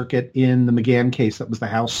D.C. Circuit in the McGahn case, that was the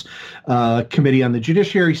House Committee on the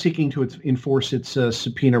Judiciary seeking to enforce its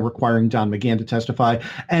subpoena requiring Don McGahn to testify,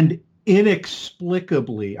 and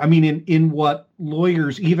inexplicably, I mean, in what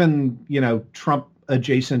lawyers, even Trump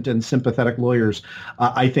adjacent and sympathetic lawyers,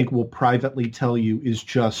 I think will privately tell you is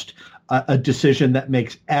just a decision that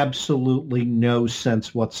makes absolutely no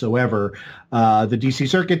sense whatsoever. The D.C.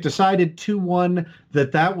 Circuit decided 2-1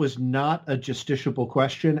 that was not a justiciable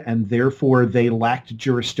question, and therefore they lacked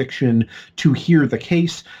jurisdiction to hear the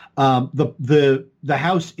case. The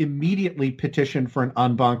House immediately petitioned for an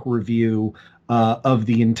en banc review of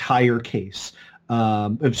the entire case.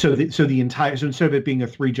 So instead of it being a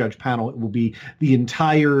 3-judge panel, it will be the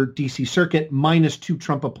entire D.C. Circuit minus 2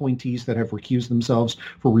 Trump appointees that have recused themselves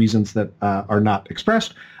for reasons that are not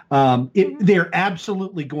expressed. They're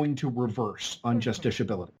absolutely going to reverse on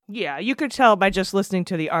justiciability. Yeah, you could tell by just listening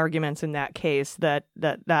to the arguments in that case that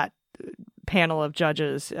panel of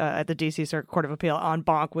judges at the D.C. Circuit Court of Appeal en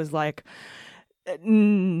banc was like,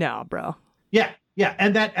 no, bro. Yeah,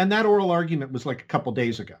 and that oral argument was like a couple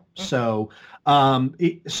days ago. So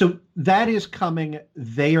so that is coming.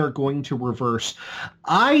 They are going to reverse.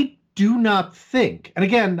 I do not think, and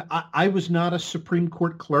again, I was not a Supreme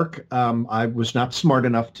Court clerk. I was not smart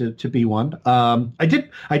enough to be one. I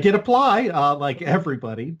did apply like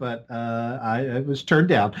everybody, but I was turned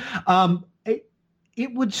down.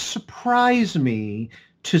 It would surprise me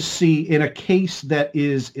to see in a case that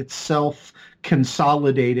is itself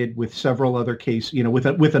consolidated with several other cases,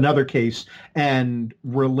 with another case and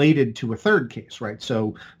related to a third case, right?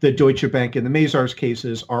 So the Deutsche Bank and the Mazars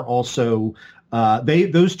cases are also,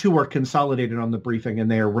 those two are consolidated on the briefing,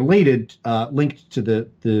 and they are related, linked to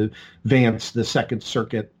the Vance, the Second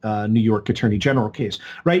Circuit, New York Attorney General case,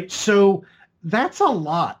 right? So that's a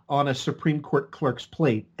lot on a Supreme Court clerk's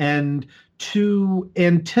plate, and to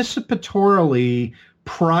anticipatorily,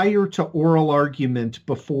 prior to oral argument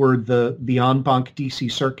before the en banc D.C.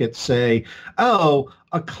 Circuit, say, oh,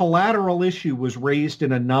 a collateral issue was raised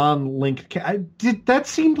in a non-linked case. That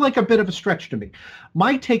seemed like a bit of a stretch to me.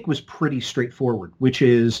 My take was pretty straightforward, which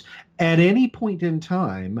is at any point in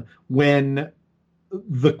time when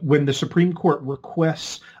the Supreme Court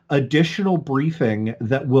requests additional briefing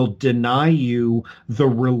that will deny you the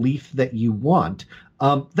relief that you want,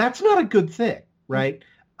 that's not a good thing, right?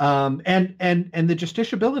 And the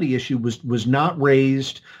justiciability issue was not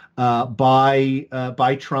raised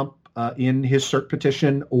by Trump in his cert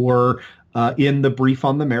petition or in the brief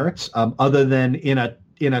on the merits, other than in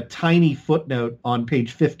a tiny footnote on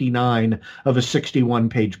page 59 of a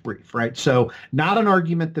 61-page brief, right? So not an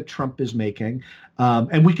argument that Trump is making.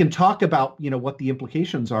 And we can talk about, what the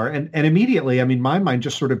implications are. And immediately, I mean, my mind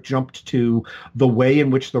just sort of jumped to the way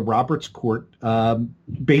in which the Roberts Court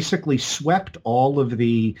basically swept all of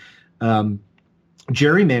the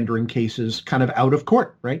gerrymandering cases kind of out of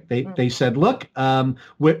court, right? They said, look,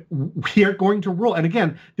 we are going to rule. And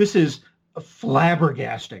again, this is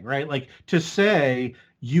flabbergasting, right? Like, to say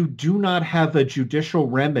you do not have a judicial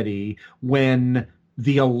remedy when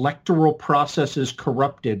the electoral process is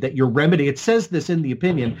corrupted, that your remedy, it says this in the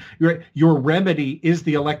opinion, your remedy is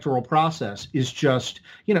the electoral process, is just,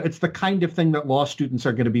 it's the kind of thing that law students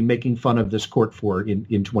are going to be making fun of this court for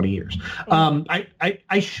in 20 years.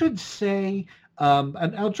 I should say,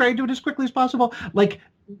 and I'll try to do it as quickly as possible, like,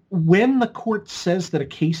 when the court says that a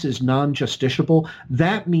case is non-justiciable,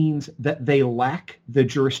 that means that they lack the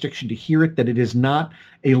jurisdiction to hear it, that it is not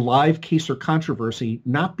a live case or controversy,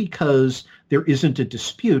 not because there isn't a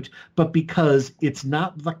dispute, but because it's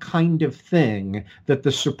not the kind of thing that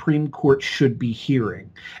the Supreme Court should be hearing.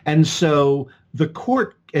 And so the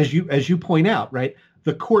court, as you point out, right,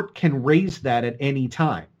 the court can raise that at any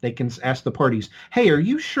time. They can ask the parties, hey, are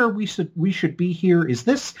you sure we should be here? Is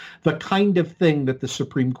this the kind of thing that the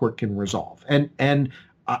Supreme Court can resolve? And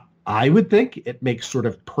I would think it makes sort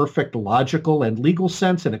of perfect logical and legal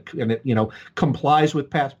sense, and it complies with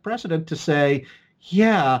past precedent to say,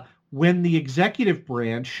 yeah, when the executive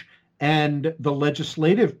branch and the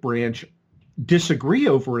legislative branch disagree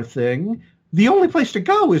over a thing, the only place to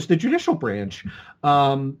go is the judicial branch.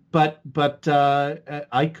 But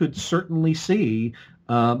I could certainly see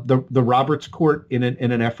the Roberts Court in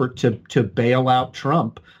an effort to bail out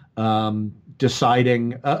Trump,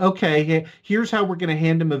 deciding, okay, here's how we're going to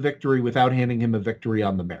hand him a victory without handing him a victory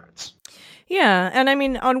on the merits. Yeah, and I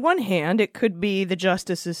mean, on one hand, it could be the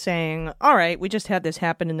justices saying, all right, we just had this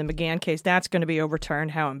happen in the McGahn case. That's going to be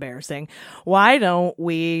overturned. How embarrassing. Why don't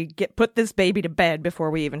we put this baby to bed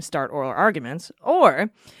before we even start oral arguments?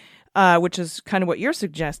 Or, which is kind of what you're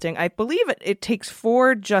suggesting, I believe it takes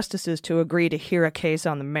 4 justices to agree to hear a case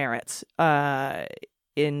on the merits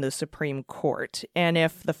in the Supreme Court. And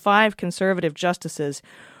if the 5 conservative justices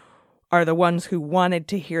are the ones who wanted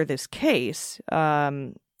to hear this case,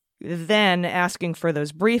 then asking for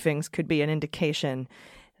those briefings could be an indication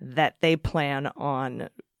that they plan on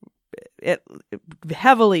it,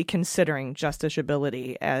 heavily considering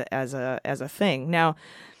justiciability as a thing. Now,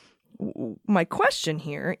 my question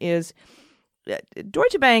here is,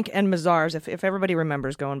 Deutsche Bank and Mazars, if everybody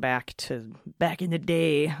remembers going back in the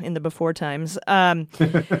day, in the before times,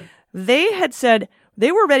 they had said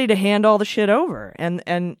they were ready to hand all the shit over,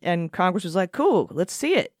 and Congress was like, cool, let's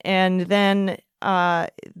see it. And then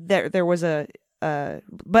there was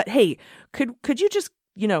but hey, could you just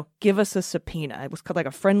give us a subpoena? It was called like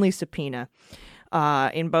a friendly subpoena.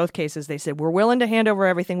 In both cases, they said, we're willing to hand over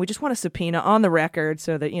everything. We just want a subpoena on the record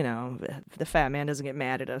so that, the fat man doesn't get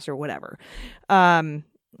mad at us or whatever.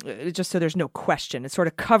 Just so there's no question. It sort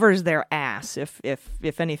of covers their ass.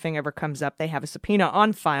 If anything ever comes up, they have a subpoena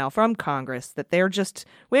on file from Congress that they're just,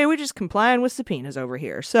 we're just complying with subpoenas over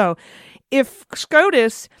here. So if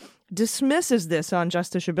SCOTUS dismisses this on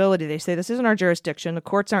justiciability, they say this isn't our jurisdiction. The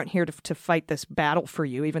courts aren't here to fight this battle for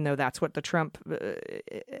you, even though that's what the Trump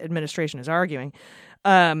administration is arguing,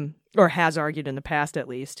 or has argued in the past at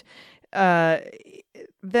least.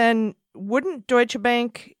 Then wouldn't Deutsche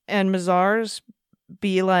Bank and Mazars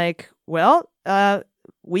be like, well,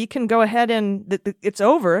 we can go ahead and it's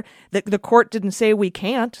over. The court didn't say we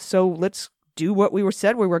can't, so let's do what we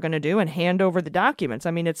said we were going to do and hand over the documents.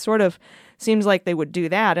 I mean, it sort of seems like they would do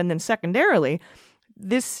that. And then secondarily,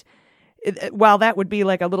 while that would be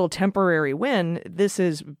like a little temporary win, this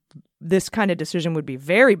kind of decision would be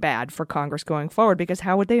very bad for Congress going forward, because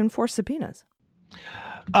how would they enforce subpoenas?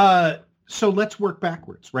 So let's work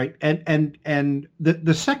backwards, right? And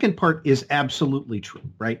the second part is absolutely true,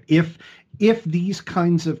 right? If these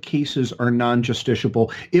kinds of cases are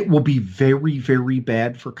non-justiciable, it will be very, very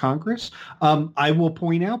bad for Congress. I will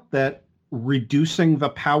point out that reducing the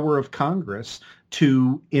power of Congress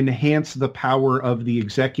to enhance the power of the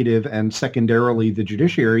executive and secondarily the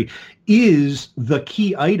judiciary is the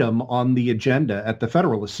key item on the agenda at the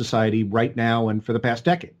Federalist Society right now and for the past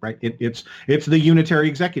decade, right? It's the unitary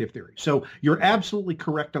executive theory. So you're absolutely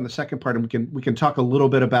correct on the second part, and we can talk a little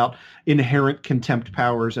bit about inherent contempt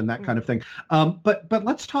powers and that kind of thing. But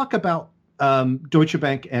let's talk about Deutsche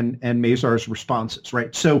Bank and Mazars' responses,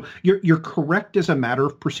 right? So you're correct as a matter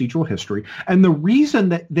of procedural history, and the reason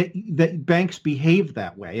that banks behave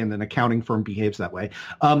that way and an accounting firm behaves that way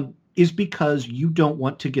is because you don't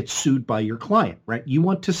want to get sued by your client, right? You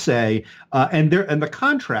want to say, and the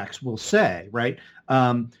contracts will say, right?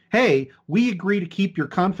 Hey, we agree to keep your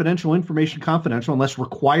confidential information confidential unless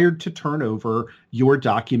required to turn over your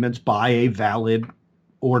documents by a valid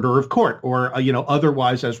order of court or,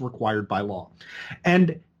 otherwise as required by law.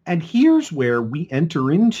 And here's where we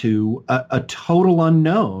enter into a total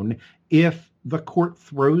unknown if the court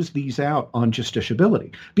throws these out on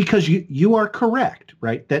justiciability, because you are correct,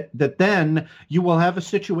 right? That then you will have a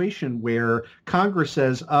situation where Congress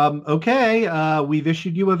says, okay, we've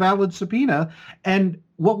issued you a valid subpoena. And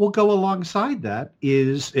what will go alongside that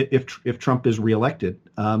is, if Trump is reelected,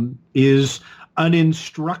 is an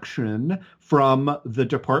instruction from the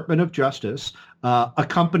Department of Justice,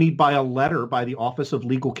 accompanied by a letter by the Office of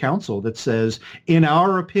Legal Counsel that says, in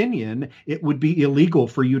our opinion, it would be illegal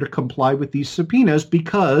for you to comply with these subpoenas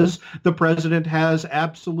because the president has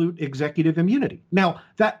absolute executive immunity. Now,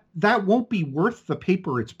 that won't be worth the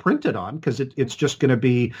paper it's printed on, because it's just going to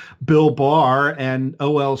be Bill Barr and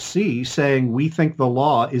OLC saying we think the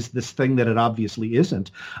law is this thing that it obviously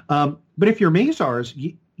isn't. But if you're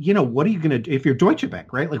Mazars, what are you going to do if you're Deutsche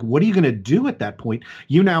Bank, right? Like, what are you going to do at that point?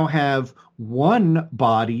 You now have one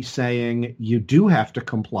body saying you do have to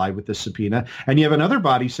comply with the subpoena, and you have another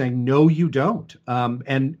body saying, no, you don't.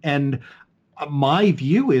 And my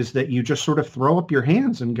view is that you just sort of throw up your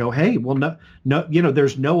hands and go, hey, well, no,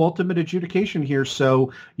 there's no ultimate adjudication here.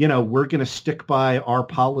 So, we're going to stick by our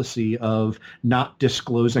policy of not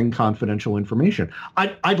disclosing confidential information.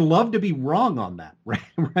 I'd love to be wrong on that,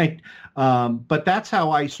 right? But that's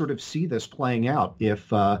how I sort of see this playing out if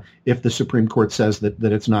the Supreme Court says that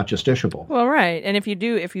it's not justiciable. Well, right. And if you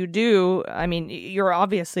do, I mean, you're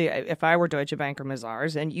obviously, if I were Deutsche Bank or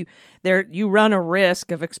Mazars, and you run a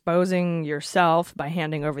risk of exposing yourself by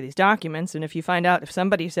handing over these documents. And if you find out, if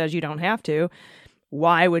somebody says you don't have to,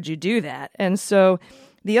 why would you do that? And so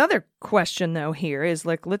the other question, though, here is,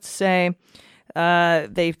 like, let's say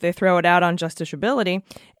they throw it out on justiciability,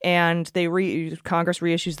 and Congress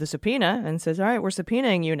reissues the subpoena and says, all right, we're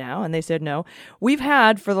subpoenaing you now. And they said, no. We've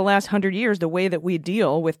had for the last 100 years, the way that we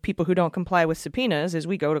deal with people who don't comply with subpoenas is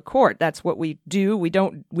we go to court. That's what we do. We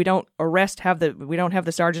don't have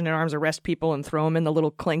the sergeant at arms arrest people and throw them in the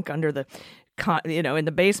little clink under the in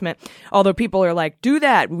the basement. Although people are like, do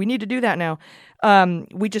that. We need to do that now.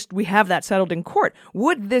 We have that settled in court.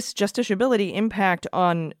 Would this justiciability impact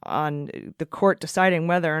on the court deciding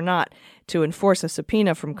whether or not to enforce a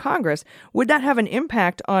subpoena from Congress? Would that have an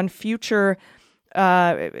impact on future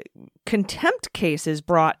contempt cases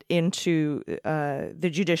brought into the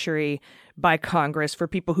judiciary by Congress for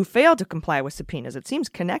people who fail to comply with subpoenas? It seems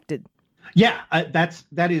connected. Yeah,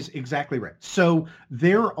 that is exactly right. So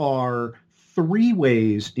there are 3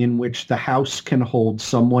 ways in which the House can hold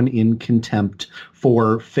someone in contempt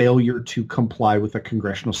for failure to comply with a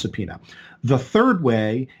congressional subpoena. The third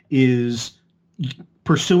way is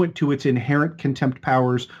pursuant to its inherent contempt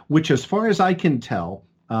powers, which, as far as I can tell,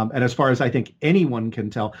 and as far as I think anyone can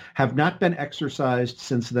tell, have not been exercised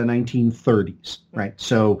since the 1930s, right?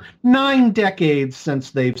 So 9 decades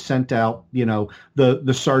since they've sent out,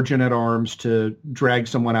 the sergeant at arms to drag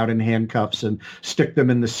someone out in handcuffs and stick them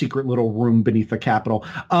in the secret little room beneath the Capitol.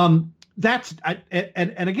 And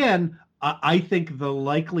again, I think the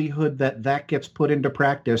likelihood that gets put into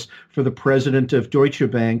practice for the president of Deutsche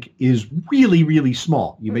Bank is really, really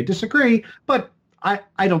small. You may disagree, but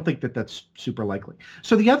I don't think that's super likely.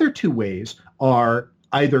 So the other 2 ways are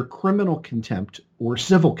either criminal contempt or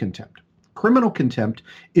civil contempt. Criminal contempt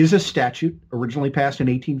is a statute originally passed in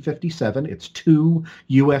 1857. It's 2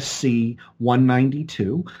 U.S.C.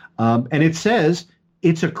 192. And it says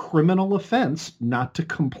it's a criminal offense not to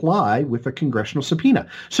comply with a congressional subpoena.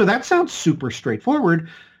 So that sounds super straightforward,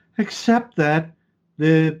 except that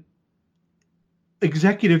the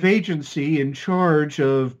executive agency in charge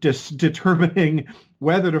of determining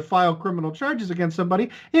whether to file criminal charges against somebody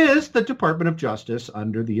is the Department of Justice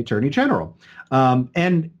under the Attorney General.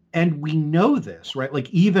 And we know this, right?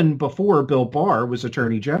 Like, even before Bill Barr was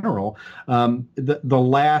Attorney General, the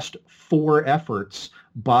last 4 efforts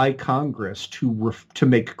by Congress to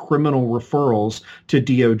make criminal referrals to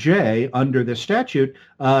DOJ under this statute,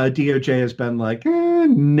 DOJ has been like,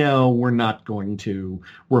 no, we're not going to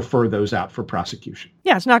refer those out for prosecution.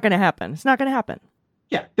 Yeah, it's not going to happen. It's not going to happen.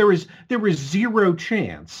 Yeah, there was 0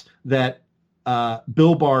 chance that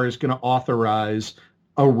Bill Barr is going to authorize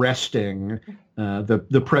arresting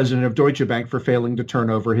the president of Deutsche Bank for failing to turn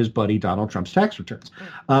over his buddy Donald Trump's tax returns.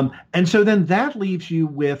 And so then that leaves you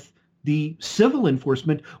with the civil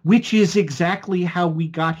enforcement, which is exactly how we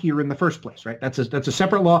got here in the first place, right? That's a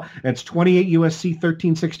separate law. It's 28 U.S.C.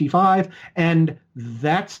 1365, and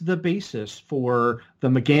that's the basis for the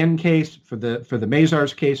McGahn case, for the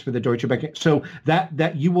Mazars case, for the Deutsche Bank case. So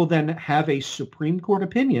that you will then have a Supreme Court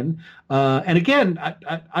opinion. And again,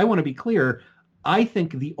 I want to be clear. I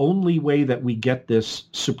think the only way that we get this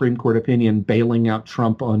Supreme Court opinion bailing out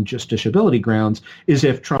Trump on justiciability grounds is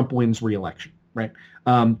if Trump wins re-election, right?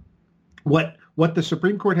 What the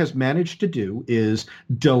Supreme Court has managed to do is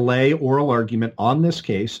delay oral argument on this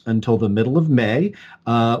case until the middle of May,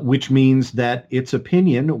 which means that its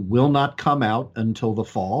opinion will not come out until the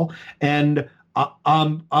fall. And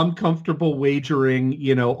I'm comfortable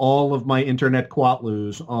wagering, all of my internet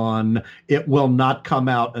quatloos on it will not come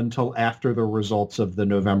out until after the results of the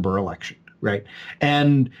November election. Right.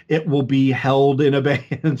 And it will be held in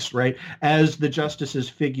abeyance, right, as the justices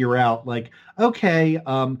figure out, like, okay,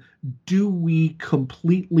 do we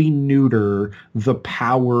completely neuter the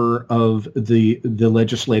power of the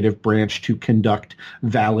legislative branch to conduct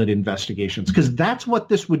valid investigations? Because that's what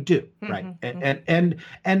this would do. Right.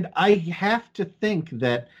 And I have to think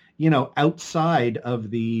that, outside of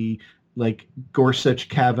the like Gorsuch,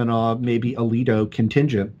 Kavanaugh, maybe Alito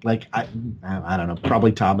contingent. Like I don't know,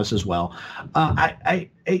 probably Thomas as well.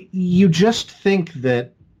 You just think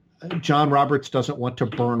that John Roberts doesn't want to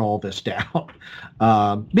burn all this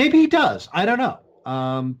down. Maybe he does. I don't know.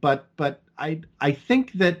 But I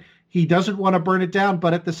think that he doesn't want to burn it down.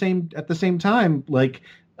 But at the same time, like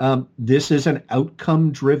this is an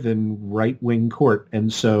outcome-driven right-wing court,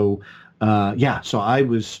 and so so I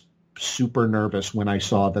was super nervous when I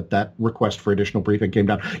saw that request for additional briefing came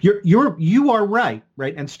down. You are right.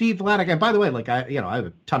 And Steve Vladeck, and by the way, like I have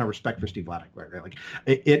a ton of respect for Steve Vladeck, right? Like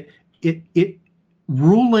it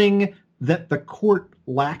ruling that the court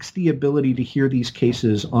lacks the ability to hear these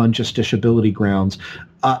cases on justiciability grounds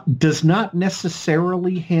does not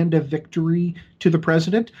necessarily hand a victory to the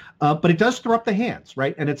president, but it does throw up the hands,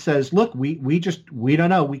 right? And it says, look, we don't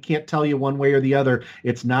know. We can't tell you one way or the other.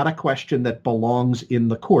 It's not a question that belongs in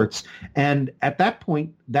the courts. And at that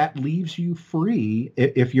point, that leaves you free,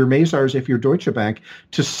 if you're Mazars, if you're Deutsche Bank,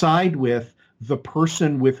 to side with the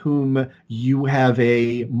person with whom you have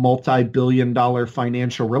a multi-billion-dollar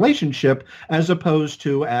financial relationship, as opposed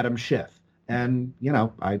to Adam Schiff. And,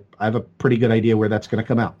 I have a pretty good idea where that's going to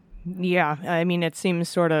come out. Yeah, I mean, it seems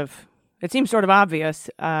sort of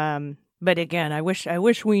obvious. But again, I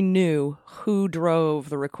wish we knew who drove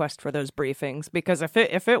the request for those briefings, because if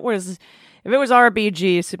it was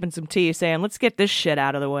RBG sipping some tea saying, let's get this shit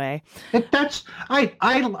out of the way.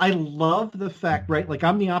 I love the fact, right? Like,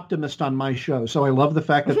 I'm the optimist on my show, so I love the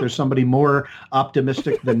fact that there's somebody more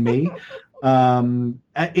optimistic than me. I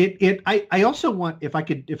also want, if I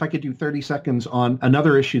could do 30 seconds on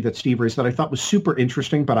another issue that Steve raised that I thought was super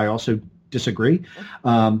interesting, but I also disagree.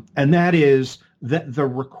 And that is that the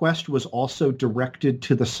request was also directed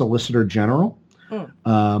to the Solicitor General,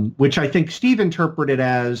 which I think Steve interpreted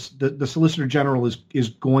as the Solicitor General is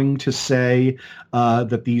going to say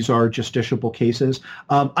that these are justiciable cases.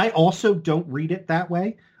 I also don't read it that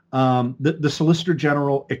way. The Solicitor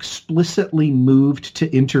General explicitly moved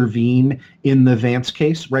to intervene in the Vance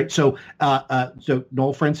case, right? So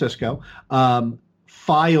Noel Francisco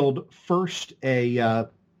filed first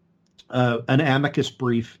an amicus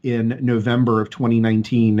brief in November of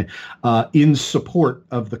 2019 in support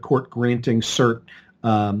of the court granting cert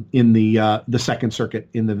in the Second Circuit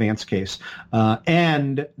in the Vance case,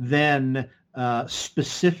 and then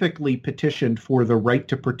specifically petitioned for the right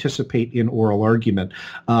to participate in oral argument.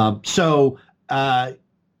 So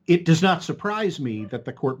it does not surprise me that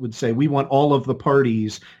the court would say, we want all of the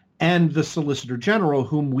parties and the Solicitor General,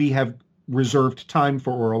 whom we have reserved time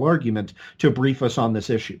for oral argument, to brief us on this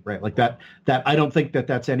issue, right? Like that I don't think that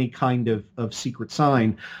that's any kind of secret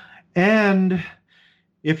sign. And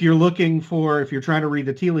if you're trying to read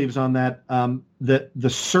the tea leaves on that, the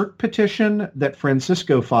cert petition that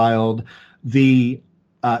Francisco filed,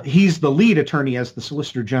 he's the lead attorney as the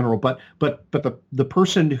Solicitor General, but the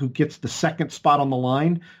person who gets the second spot on the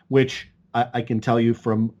line, which I can tell you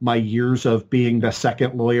from my years of being the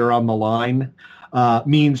second lawyer on the line,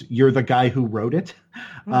 means you're the guy who wrote it,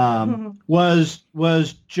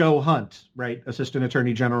 was Joe Hunt, right? Assistant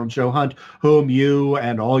Attorney General Joe Hunt, whom you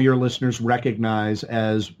and all your listeners recognize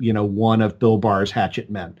as, one of Bill Barr's hatchet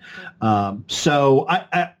men. So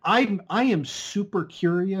I am super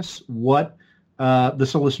curious what the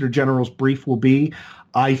Solicitor General's brief will be.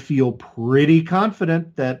 I feel pretty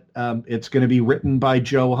confident that it's going to be written by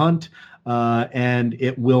Joe Hunt. And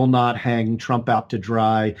it will not hang Trump out to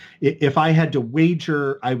dry. If I had to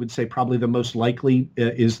wager, I would say probably the most likely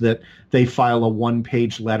is that they file a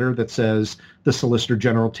one-page letter that says the Solicitor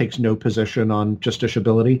General takes no position on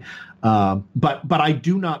justiciability. But I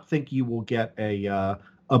do not think you will get a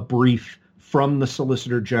brief from the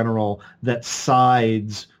Solicitor General that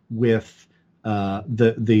sides with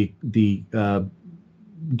the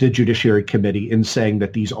Judiciary Committee in saying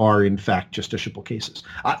that these are, in fact, justiciable cases.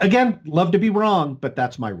 Again, love to be wrong, but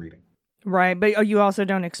that's my reading. Right, but you also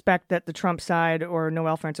don't expect that the Trump side or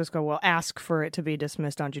Noel Francisco will ask for it to be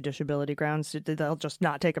dismissed on justiciability grounds. They'll just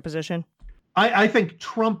not take a position? I think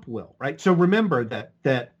Trump will, right? So remember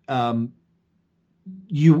that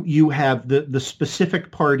you have the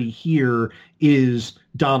specific party here is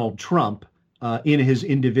Donald Trump in his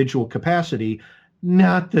individual capacity.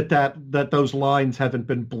 Not that those lines haven't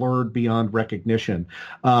been blurred beyond recognition,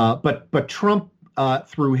 but Trump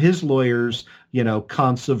through his lawyers,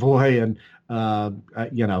 Consovoy and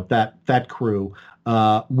that crew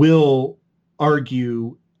will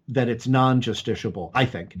argue that it's non-justiciable, I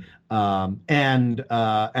think, and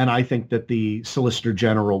I think that the Solicitor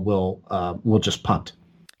General will just punt.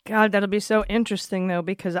 God, that'll be so interesting, though,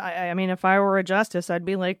 because, I mean, if I were a justice, I'd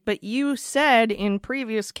be like, but you said in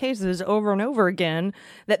previous cases over and over again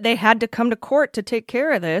that they had to come to court to take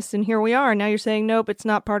care of this, and here we are. Now you're saying, nope, it's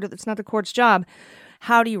not the court's job.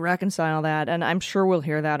 How do you reconcile that? And I'm sure we'll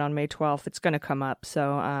hear that on May 12th. It's going to come up.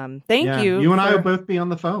 So thank you. You and I will both be on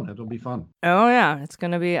the phone. It'll be fun. Oh, yeah. It's going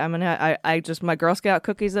to be, my Girl Scout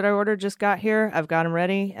cookies that I ordered just got here. I've got them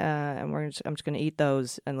ready. And I'm just going to eat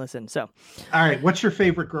those and listen. So. All right. What's your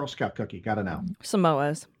favorite Girl Scout cookie? Got to know.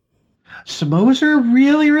 Samoas. Samoas are a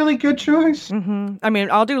really, really good choice. Mm-hmm. I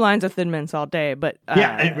mean, I'll do lines of Thin Mints all day, but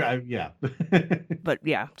yeah. But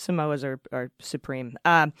yeah, Samoas are supreme.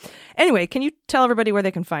 Anyway, can you tell everybody where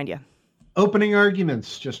they can find you? Opening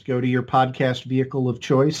arguments. Just go to your podcast vehicle of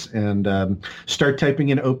choice and start typing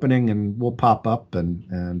in opening, and we'll pop up.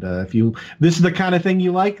 And if this is the kind of thing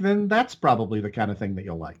you like, then that's probably the kind of thing that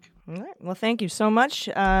you'll like. All right. Well, thank you so much.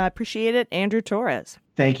 Appreciate it, Andrew Torrez.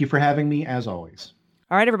 Thank you for having me, as always.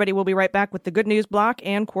 All right, everybody, we'll be right back with the good news block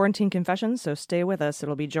and quarantine confessions, so stay with us.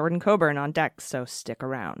 It'll be Jordan Coburn on deck, so stick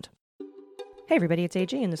around. Hey everybody, it's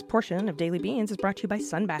AG, and this portion of Daily Beans is brought to you by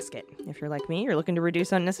Sunbasket. If you're like me, you're looking to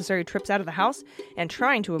reduce unnecessary trips out of the house and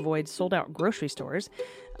trying to avoid sold-out grocery stores.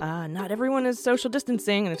 Not everyone is social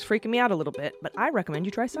distancing, and it's freaking me out a little bit, but I recommend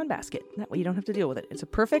you try Sunbasket. That way you don't have to deal with it. It's a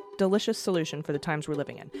perfect, delicious solution for the times we're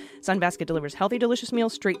living in. Sunbasket delivers healthy, delicious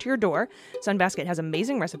meals straight to your door. Sunbasket has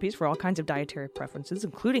amazing recipes for all kinds of dietary preferences,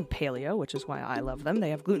 including paleo, which is why I love them. They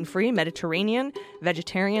have gluten-free, Mediterranean,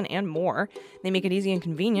 vegetarian, and more. They make it easy and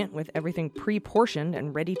convenient with everything pre-portioned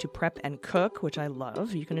and ready to prep and cook, which I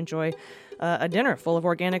love. You can enjoy a dinner full of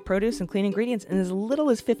organic produce and clean ingredients in as little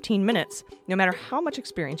as 15 minutes, no matter how much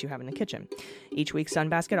experience you have in the kitchen. Each week,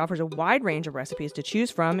 Sunbasket offers a wide range of recipes to choose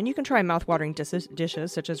from, and you can try mouthwatering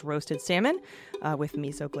dishes such as roasted salmon with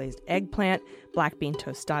miso-glazed eggplant, black bean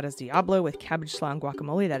tostadas Diablo with cabbage slaw and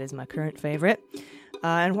guacamole, that is my current favorite,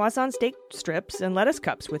 and Hoisin steak strips and lettuce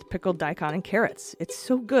cups with pickled daikon and carrots. It's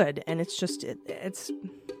so good, and it's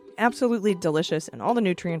absolutely delicious, and all the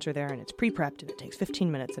nutrients are there, and it's pre-prepped, and it takes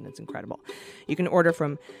 15 minutes, and it's incredible. You can order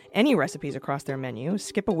from any recipes across their menu,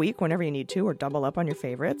 skip a week whenever you need to, or double up on your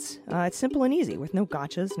favorites. It's simple and easy, with no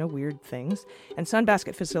gotchas, no weird things. And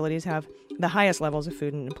Sunbasket facilities have the highest levels of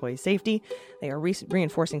food and employee safety. They are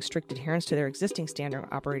reinforcing strict adherence to their existing standard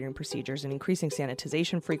operating procedures and increasing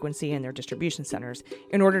sanitization frequency in their distribution centers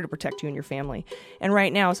in order to protect you and your family. And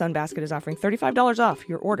right now, Sunbasket is offering $35 off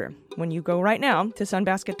your order when you go right now to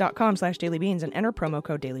sunbasket.com/dailybeans and enter promo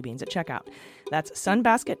code dailybeans at checkout. That's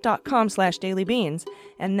sunbasket.com/dailybeans,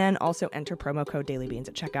 and then also enter promo code dailybeans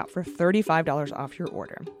at checkout for $35 off your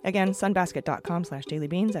order. Again,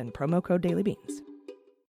 sunbasket.com/dailybeans and promo code dailybeans.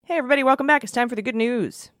 Hey everybody, welcome back. It's time for the good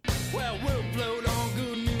news. Well, we'll float on,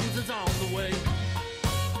 good news is on the way.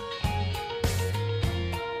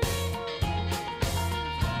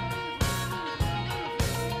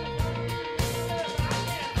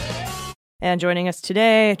 And joining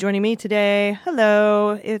me today,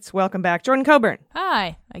 hello, it's welcome back, Jordan Coburn.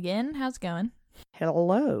 Hi, again. How's it going?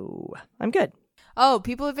 Hello. I'm good. Oh,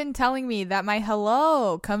 people have been telling me that my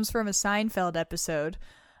hello comes from a Seinfeld episode,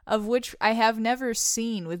 of which I have never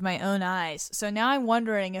seen with my own eyes. So now I'm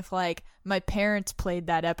wondering if, like, my parents played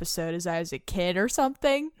that episode as I was a kid or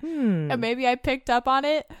something. And maybe I picked up on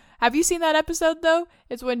it. Have you seen that episode, though?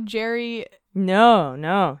 It's when Jerry...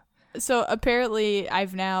 No. So apparently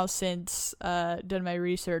I've now since done my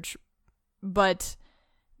research, but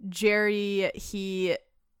Jerry, he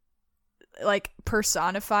like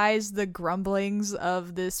personifies the grumblings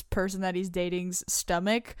of this person that he's dating's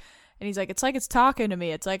stomach, and he's like, it's talking to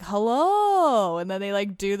me, it's like, hello, and then they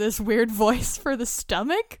like do this weird voice for the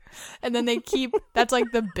stomach, and then they keep that's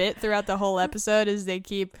like the bit throughout the whole episode is they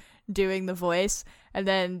keep doing the voice. And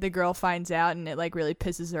then the girl finds out, and it like really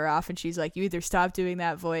pisses her off, and she's like, you either stop doing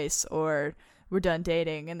that voice or we're done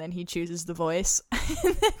dating. And then he chooses the voice.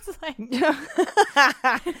 It's like...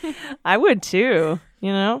 I would too,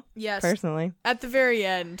 Yes. Personally. At the very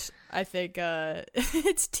end, I think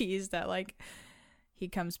it's teased that like he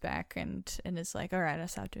comes back and is like, all right, I'll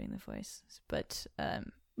stop doing the voice. But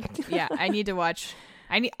yeah, I need to watch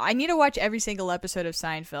every single episode of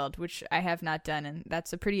Seinfeld, which I have not done, and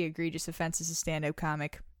that's a pretty egregious offense as a stand-up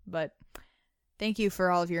comic. But thank you for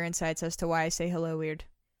all of your insights as to why I say hello weird.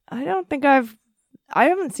 I can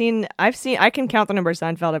count the number of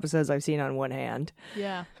Seinfeld episodes I've seen on one hand.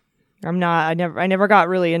 Yeah. I never got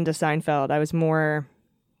really into Seinfeld. I was more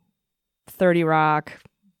 30 Rock,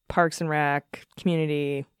 Parks and Rec,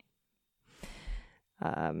 Community,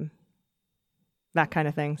 that kind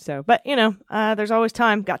of thing. So, but there's always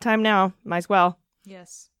time. Got time now. Might as well.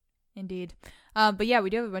 Yes, indeed. But yeah, we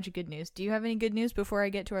do have a bunch of good news. Do you have any good news before I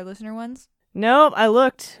get to our listener ones? Nope, I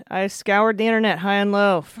looked. I scoured the internet high and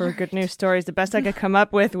low for good news stories. The best I could come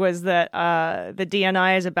up with was that the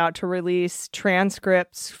DNI is about to release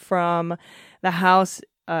transcripts from the House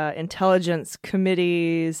Intelligence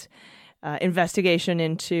Committee's investigation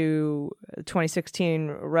into 2016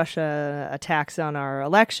 Russia attacks on our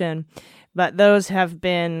election, but those have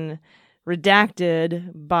been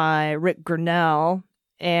redacted by Rick Grinnell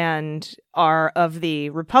and are of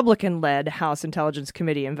the Republican-led House Intelligence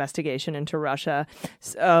Committee investigation into Russia.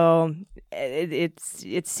 So it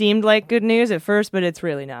seemed like good news at first, but it's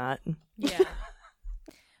really not. Yeah.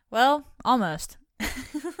 Well, almost.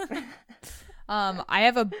 I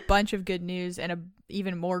have a bunch of good news and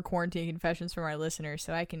even more quarantine confessions from our listeners,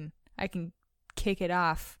 so I can kick it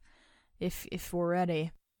off if we're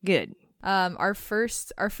ready. Good. Our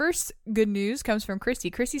first good news comes from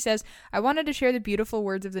Christy. Christy says, I wanted to share the beautiful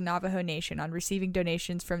words of the Navajo Nation on receiving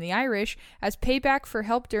donations from the Irish as payback for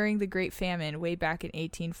help during the Great Famine way back in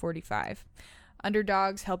 1845.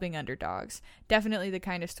 Underdogs helping underdogs. Definitely the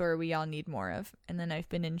kind of story we all need more of. And then I've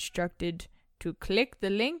been instructed to click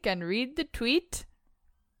the link and read the tweet.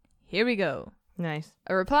 Here we go. Nice.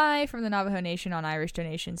 A reply from the Navajo Nation on Irish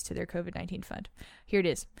donations to their COVID-19 fund. Here it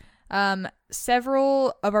is.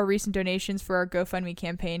 Several of our recent donations for our GoFundMe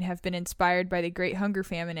campaign have been inspired by the Great Hunger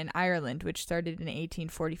Famine in Ireland, which started in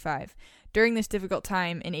 1845. During this difficult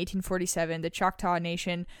time, in 1847, the Choctaw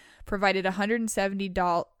Nation provided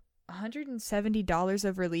 $170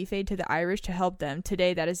 of relief aid to the Irish to help them.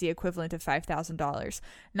 Today, that is the equivalent of $5,000.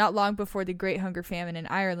 Not long before the Great Hunger Famine in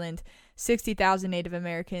Ireland, 60,000 Native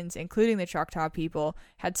Americans, including the Choctaw people,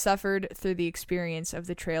 had suffered through the experience of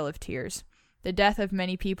the Trail of Tears. The death of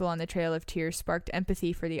many people on the Trail of Tears sparked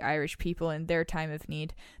empathy for the Irish people in their time of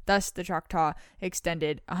need. Thus, the Choctaw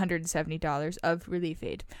extended $170 of relief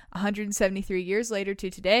aid. 173 years later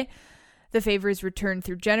to today, the favor is returned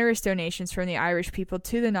through generous donations from the Irish people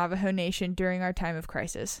to the Navajo Nation during our time of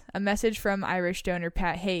crisis. A message from Irish donor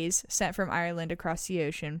Pat Hayes, sent from Ireland across the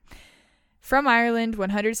ocean. From Ireland,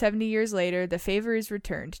 170 years later, the favor is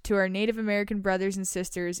returned to our Native American brothers and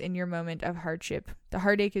sisters in your moment of hardship. The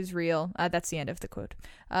heartache is real. That's the end of the quote.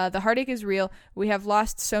 The heartache is real. We have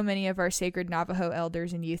lost so many of our sacred Navajo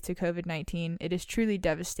elders and youth to COVID-19. It is truly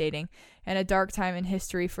devastating and a dark time in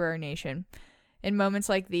history for our nation. In moments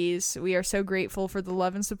like these, we are so grateful for the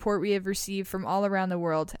love and support we have received from all around the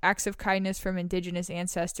world. Acts of kindness from indigenous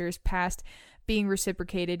ancestors past being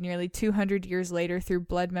reciprocated nearly 200 years later through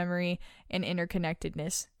blood memory and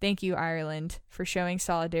interconnectedness. Thank you, Ireland, for showing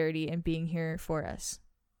solidarity and being here for us.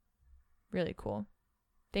 Really cool.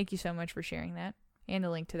 Thank you so much for sharing that. And the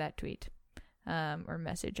link to that tweet. Or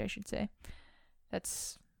message, I should say.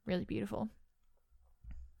 That's really beautiful.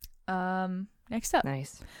 Next up.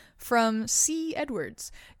 Nice. From C. Edwards.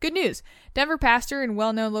 Good news. Denver pastor and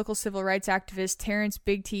well-known local civil rights activist Terrence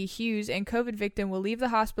Big T. Hughes and COVID victim will leave the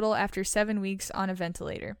hospital after 7 weeks on a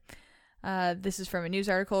ventilator. This is from a news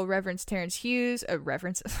article. Reverend Terrence Hughes,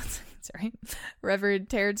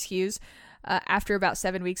 after about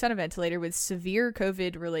 7 weeks on a ventilator with severe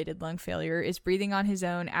COVID-related lung failure, is breathing on his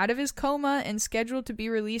own out of his coma and scheduled to be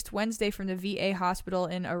released Wednesday from the VA hospital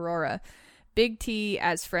in Aurora. Big T,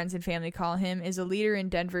 as friends and family call him, is a leader in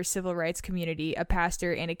Denver's civil rights community, a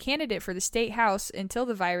pastor, and a candidate for the state house until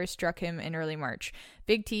the virus struck him in early March.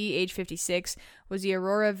 Big T, age 56, was the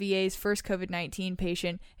Aurora VA's first COVID-19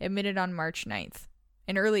 patient, admitted on March 9th.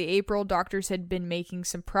 In early April, doctors had been making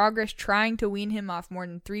some progress trying to wean him off more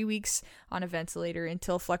than 3 weeks on a ventilator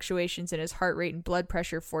until fluctuations in his heart rate and blood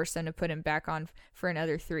pressure forced them to put him back on for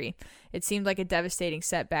another 3. It seemed like a devastating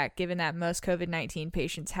setback, given that most COVID-19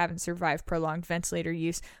 patients haven't survived prolonged ventilator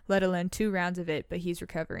use, let alone 2 rounds of it, but he's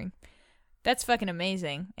recovering. That's fucking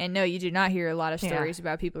amazing. And no, you do not hear a lot of stories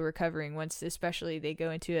about people recovering once, especially they go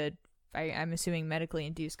into I'm assuming medically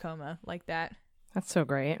induced coma like that. That's so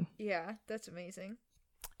great. Yeah, that's amazing.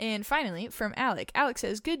 And finally, from Alec. Alec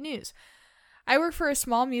says, good news. I work for a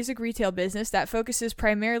small music retail business that focuses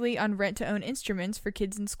primarily on rent-to-own instruments for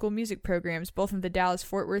kids and school music programs, both in the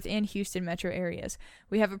Dallas-Fort Worth and Houston metro areas.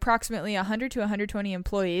 We have approximately 100 to 120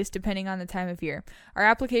 employees, depending on the time of year. Our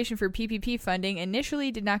application for PPP funding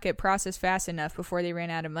initially did not get processed fast enough before they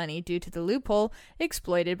ran out of money due to the loophole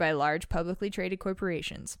exploited by large publicly traded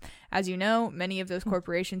corporations. As you know, many of those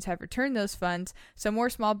corporations have returned those funds, so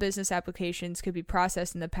more small business applications could be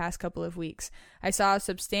processed in the past couple of weeks. I saw a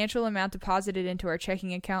substantial amount deposited into our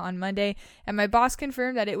checking account on Monday, and my boss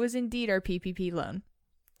confirmed that it was indeed our PPP loan.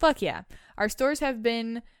 Fuck yeah. Our stores have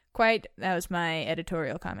been that was my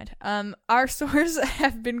editorial comment. Our stores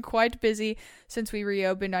have been quite busy since we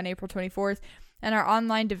reopened on April 24th. and our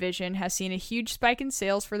online division has seen a huge spike in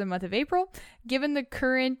sales for the month of April. Given the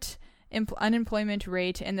current unemployment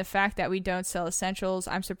rate and the fact that we don't sell essentials,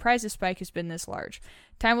 I'm surprised the spike has been this large.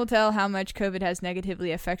 Time will tell how much COVID has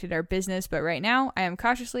negatively affected our business, but right now I am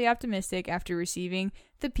cautiously optimistic after receiving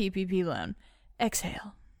the PPP loan.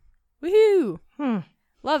 Exhale. Woohoo!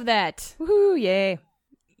 Love that. Woohoo! Yay!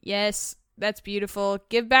 Yes, that's beautiful.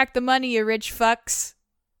 Give back the money, you rich fucks.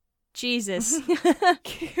 Jesus.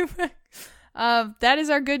 That is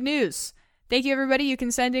our good news. Thank you, everybody. You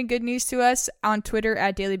can send in good news to us on Twitter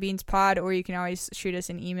at DailyBeansPod, or you can always shoot us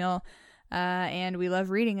an email, and we love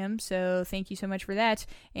reading them, so thank you so much for that.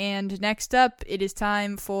 And next up, it is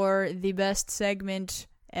time for the best segment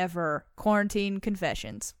ever, Quarantine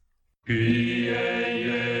Confessions. Pie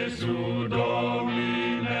Jesu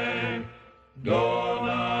Domine,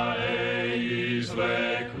 dona eis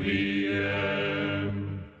requiem.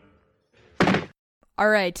 All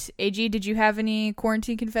right, AG, did you have any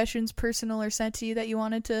quarantine confessions, personal or sent to you, that you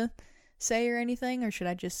wanted to say or anything, or should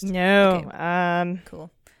I just... No. Okay. Cool.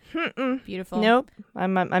 Beautiful. Nope.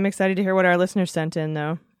 I'm excited to hear what our listeners sent in,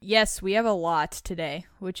 though. Yes, we have a lot today,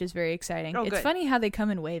 which is very exciting. Oh, it's good. funny how they come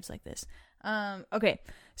in waves like this. Okay,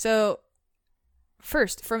 so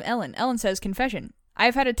first from Ellen. Ellen says, confession.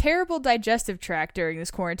 I've had a terrible digestive tract during this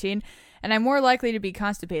quarantine, and I'm more likely to be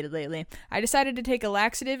constipated lately. I decided to take a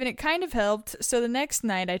laxative, and it kind of helped, so the next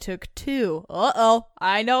night I took 2. Uh-oh,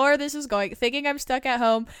 I know where this is going. Thinking I'm stuck at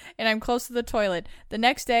home, and I'm close to the toilet. The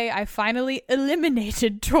next day, I finally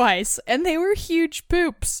eliminated twice, and they were huge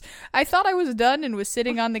poops. I thought I was done and was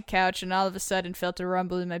sitting on the couch, and all of a sudden felt a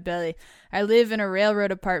rumble in my belly. I live in a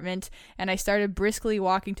railroad apartment, and I started briskly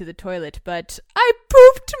walking to the toilet, but I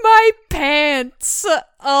pooped my pants!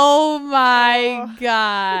 Oh my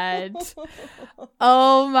god.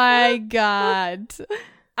 Oh my god.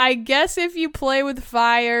 I guess if you play with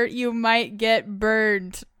fire, you might get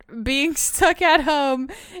burned. Being stuck at home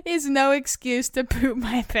is no excuse to poop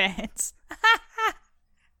my pants.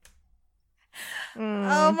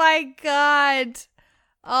 Oh my god.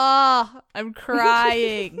 Oh, I'm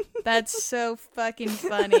crying. That's so fucking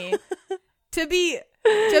funny. To be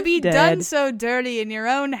done so dirty in your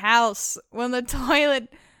own house when the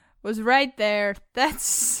toilet was right there. That's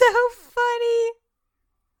so funny.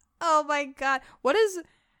 Oh my god.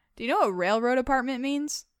 Do you know what railroad apartment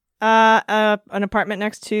means? An apartment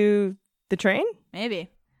next to the train?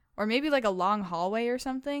 Maybe. Or maybe like a long hallway or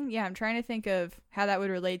something. Yeah, I'm trying to think of how that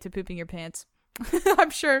would relate to pooping your pants. I'm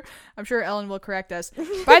sure Ellen will correct us.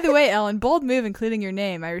 By the way, Ellen, bold move including your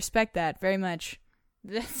name. I respect that very much.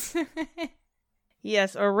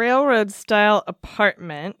 Yes, a railroad style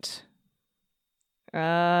apartment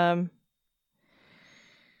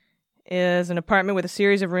is an apartment with a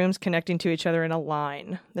series of rooms connecting to each other in a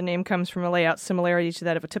line. The name comes from a layout similarity to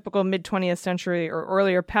that of a typical mid-20th century or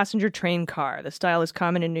earlier passenger train car. The style is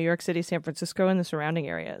common in New York City, San Francisco, and the surrounding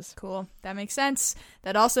areas. Cool. That makes sense.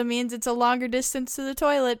 That also means it's a longer distance to the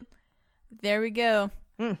toilet. There we go.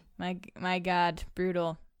 My god,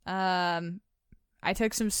 brutal. I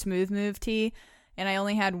took some Smooth Move tea, and I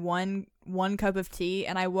only had one cup of tea,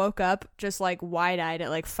 and I woke up just like wide-eyed at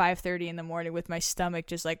like 5:30 in the morning with my stomach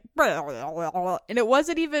just like, and it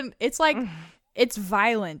wasn't even, it's like, it's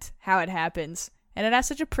violent how it happens, and it has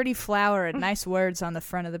such a pretty flower and nice words on the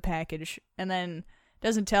front of the package, and then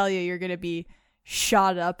doesn't tell you you're gonna be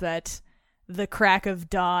shot up at the crack of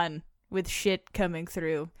dawn with shit coming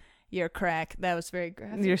through your crack. That was very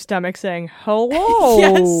graphic. Your stomach saying,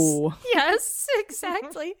 hello. Yes,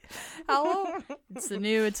 exactly. Hello.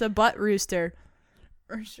 It's a butt rooster.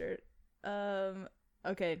 Or shirt.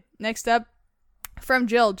 Okay, next up from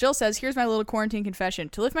Jill. Jill says, here's my little quarantine confession.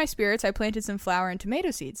 To lift my spirits, I planted some flower and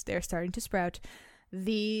tomato seeds. They're starting to sprout.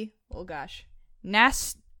 The,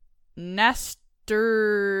 nasturtiums?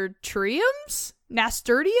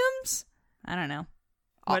 Nasturtiums? I don't know.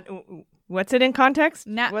 What's it in context?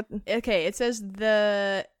 Okay, it says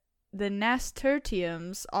the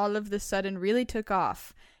nasturtiums all of the sudden really took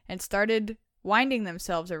off and started winding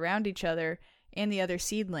themselves around each other and the other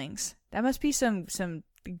seedlings. That must be some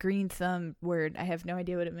green thumb word. I have no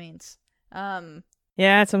idea what it means.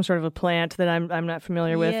 Yeah, it's some sort of a plant that I'm not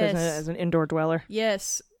familiar with as an indoor dweller.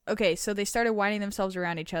 Yes. Okay, so they started winding themselves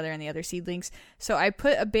around each other and the other seedlings. So I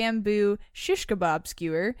put a bamboo shish kebab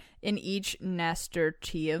skewer in each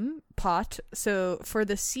nasturtium pot, so for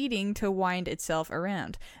the seeding to wind itself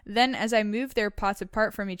around. Then as I moved their pots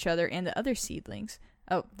apart from each other and the other seedlings.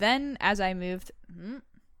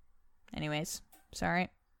 Anyways, sorry.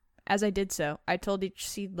 As I did so, I told each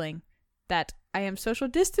seedling that I am social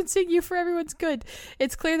distancing you for everyone's good.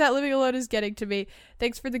 It's clear that living alone is getting to me.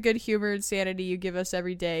 Thanks for the good humor and sanity you give us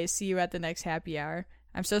every day. See you at the next happy hour.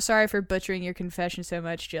 I'm so sorry for butchering your confession so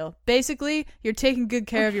much, Jill. Basically, you're taking good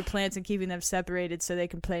care of your plants and keeping them separated so they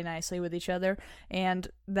can play nicely with each other, and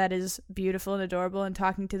that is beautiful and adorable, and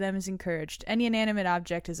talking to them is encouraged. Any inanimate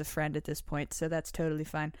object is a friend at this point, so that's totally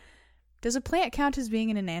fine. Does a plant count as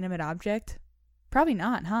being an inanimate object? Probably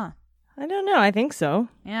not, huh? I don't know. I think so.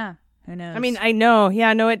 Yeah, who knows? I mean, I know.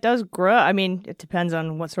 Yeah, no, it does grow. I mean, it depends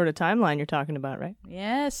on what sort of timeline you're talking about, right?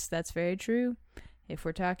 Yes, that's very true. If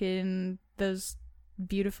we're talking those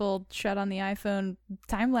beautiful shot on the iPhone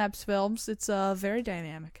time-lapse films, it's very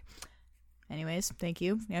dynamic. Anyways, thank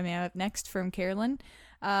you. I mean, up next from Carolyn.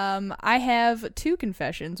 I have 2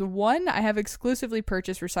 confessions. One, I have exclusively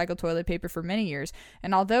purchased recycled toilet paper for many years,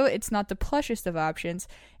 and although it's not the plushest of options,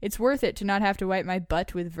 it's worth it to not have to wipe my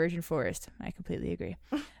butt with virgin forest. I completely agree.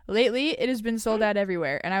 Lately, it has been sold out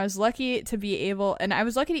everywhere, and I was lucky to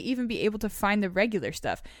even be able to find the regular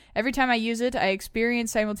stuff. Every time I use it, I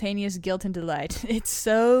experience simultaneous guilt and delight. It's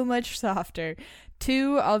so much softer.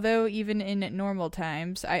 2, although even in normal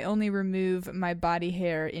times, I only remove my body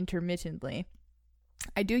hair intermittently.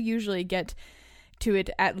 I do usually get to it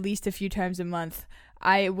at least a few times a month.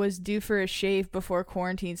 I was due for a shave before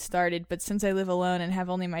quarantine started, but since I live alone and have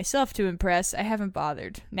only myself to impress, I haven't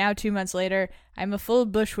bothered. Now, 2 months later, I'm a full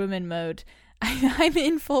bushwoman mode. I'm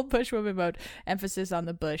in full bushwoman mode. Emphasis on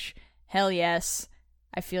the bush. Hell yes.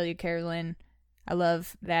 I feel you, Carolyn. I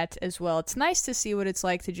love that as well. It's nice to see what it's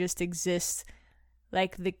like to just exist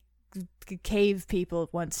like the cave people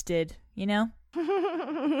once did, you know?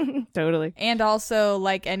 Totally. And also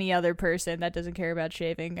like any other person that doesn't care about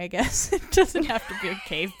shaving, I guess. It doesn't have to be a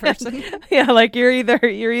cave person. Yeah, like you're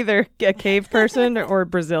either a cave person or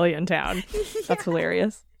Brazilian town. That's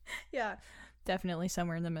hilarious. Yeah. Definitely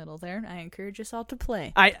somewhere in the middle there. I encourage us all to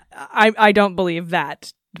play. I don't believe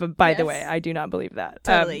that. But by the Yes. way, I do not believe that.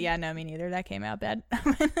 Totally. Yeah, no, me neither. That came out bad.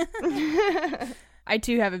 I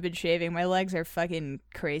too haven't been shaving. My legs are fucking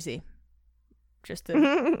crazy. Just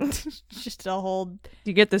a whole...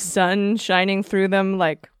 You get the sun shining through them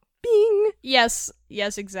like, bing. Yes,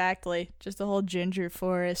 exactly. Just a whole ginger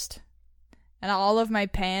forest. And all of my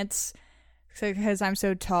pants, because I'm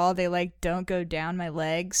so tall, they like don't go down my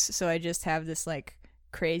legs. So I just have this like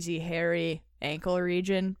crazy hairy ankle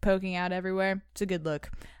region poking out everywhere. It's a good look.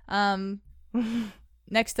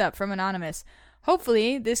 Next up from Anonymous.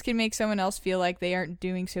 Hopefully, this can make someone else feel like they aren't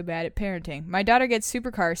doing so bad at parenting. My daughter gets super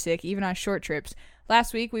car sick, even on short trips.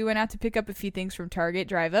 Last week, we went out to pick up a few things from Target,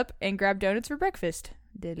 drive up, and grab donuts for breakfast.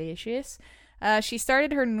 Delicious. She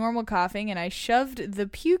started her normal coughing, and I shoved the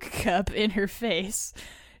puke cup in her face.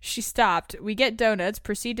 She stopped. We get donuts,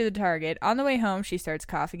 proceed to the Target. On the way home, she starts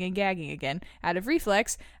coughing and gagging again. Out of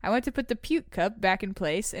reflex, I went to put the puke cup back in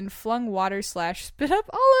place and flung water/spit up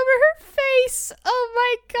all over her face.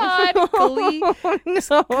 Oh my god. Glee.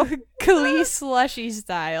 Glee slushy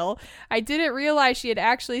style. I didn't realize she had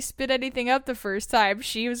actually spit anything up the first time.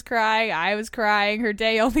 She was crying. I was crying. Her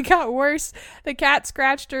day only got worse. The cat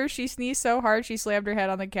scratched her. She sneezed so hard she slammed her head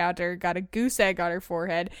on the counter, got a goose egg on her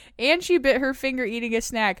forehead, and she bit her finger eating a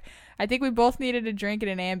snack. I think we both needed a drink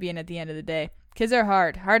and an Ambien at the end of the day. Kids are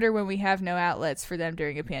harder when we have no outlets for them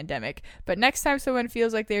during a pandemic. But next time someone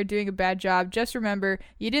feels like they are doing a bad job, just remember,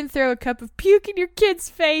 you didn't throw a cup of puke in your kid's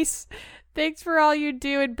face. Thanks for all you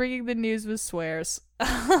do and bringing the news with swears.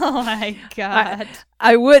 Oh my god.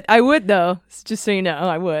 I would though. Just so you know,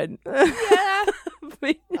 I would. Yeah.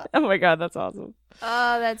 Oh my god, that's awesome.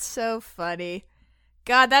 Oh, that's so funny.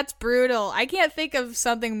 God, that's brutal. I can't think of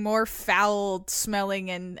something more foul smelling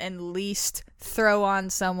and least throw on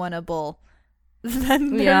someoneable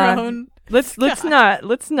than their own. Let's not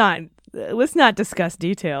discuss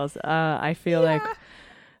details. I feel like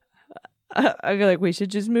we should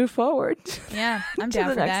just move forward. Yeah, I'm to down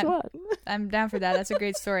the for next that. one. I'm down for that. That's a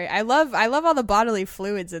great story. I love all the bodily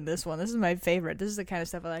fluids in this one. This is my favorite. This is the kind of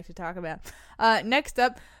stuff I like to talk about. Next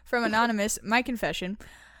up from Anonymous, my confession.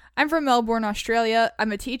 I'm from Melbourne, Australia.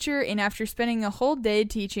 I'm a teacher, and after spending a whole day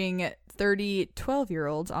teaching 30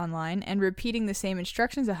 12-year-olds online and repeating the same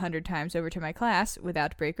instructions 100 times over to my class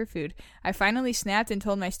without break or food, I finally snapped and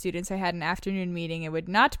told my students I had an afternoon meeting and would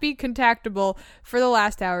not be contactable for the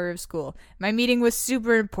last hour of school. My meeting was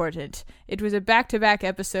super important. It was a back-to-back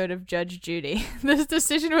episode of Judge Judy. This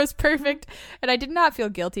decision was perfect, and I did not feel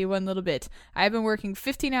guilty one little bit. I have been working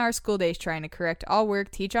 15-hour school days trying to correct all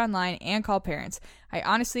work, teach online, and call parents. I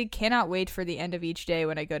honestly cannot wait for the end of each day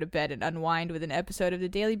when I go to bed and unwind with an episode of the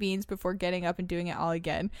Daily Beans before getting up and doing it all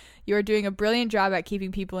again. You are doing a brilliant job at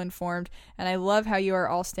keeping people informed, and I love how you are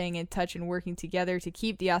all staying in touch and working together to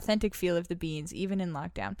keep the authentic feel of the Beans, even in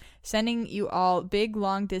lockdown. Sending you all big,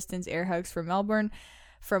 long-distance air hugs from Melbourne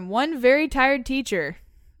from one very tired teacher.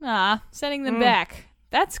 Sending them back.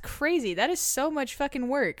 That's crazy. That is so much fucking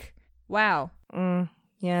work. Wow.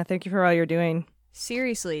 Yeah, thank you for all you're doing.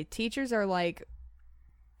 Seriously, teachers are like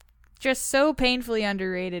just so painfully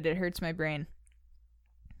underrated, it hurts my brain.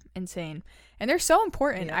 Insane. And they're so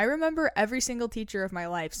important. Yeah. I remember every single teacher of my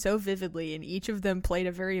life so vividly, and each of them played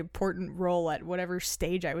a very important role at whatever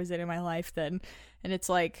stage I was in my life then. And it's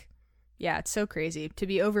like, yeah, it's so crazy. To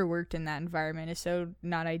be overworked in that environment is so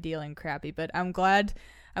not ideal and crappy, but I'm glad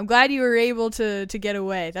you were able to get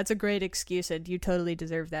away. That's a great excuse, and you totally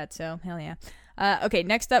deserve that, so hell yeah. Okay,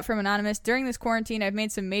 next up from Anonymous. During this quarantine, I've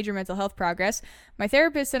made some major mental health progress. My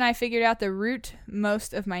therapist and I figured out the root of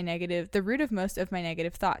most of my negative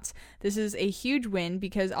thoughts. This is a huge win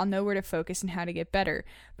because I'll know where to focus and how to get better.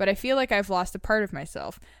 But I feel like I've lost a part of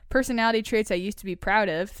myself. Personality traits I used to be proud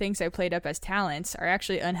of, things I played up as talents, are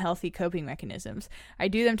actually unhealthy coping mechanisms. I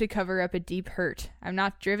do them to cover up a deep hurt. I'm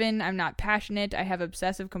not driven, I'm not passionate, I have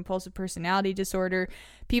obsessive compulsive personality disorder.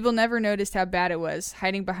 People never noticed how bad it was,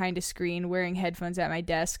 hiding behind a screen, wearing headphones at my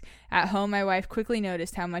desk. At home, my wife quickly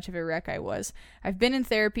noticed how much of a wreck I was. I've been in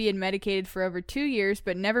therapy and medicated for over 2 years,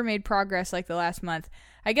 but never made progress like the last month.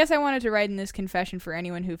 I guess I wanted to write in this confession for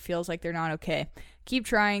anyone who feels like they're not okay. Keep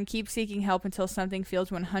trying, keep seeking help until something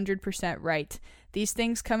feels 100% right. These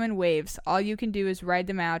things come in waves. All you can do is ride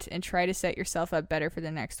them out and try to set yourself up better for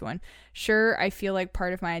the next one. Sure, I feel like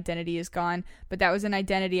part of my identity is gone, but that was an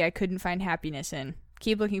identity I couldn't find happiness in.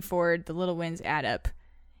 Keep looking forward. The little wins add up.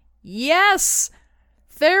 Yes!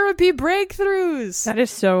 Therapy breakthroughs! That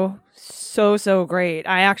is so great.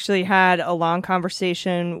 I actually had a long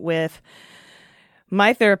conversation with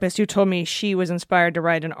my therapist who told me she was inspired to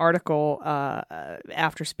write an article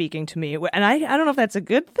after speaking to me. And I don't know if that's a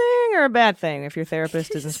good thing or a bad thing if your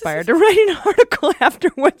therapist is inspired to write an article after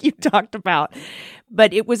what you talked about.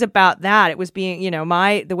 But it was about that. It was being,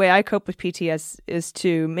 the way I cope with PTS is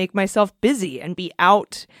to make myself busy and be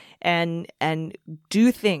out and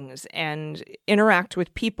do things and interact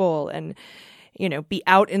with people and, be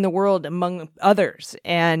out in the world among others.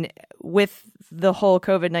 And with the whole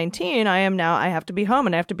COVID-19, I have to be home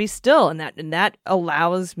and I have to be still. And that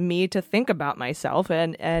allows me to think about myself.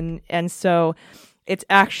 And so it's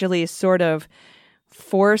actually sort of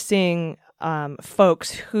forcing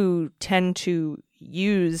folks who tend to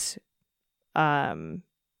use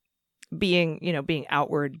being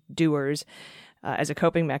outward doers as a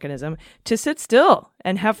coping mechanism to sit still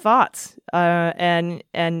and have thoughts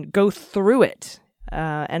and go through it.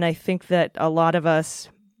 And I think that a lot of us,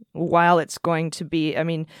 while it's going to be,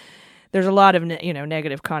 there's a lot of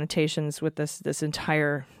negative connotations with this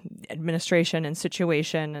entire administration and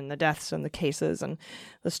situation and the deaths and the cases and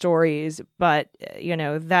the stories, but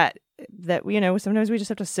that sometimes we just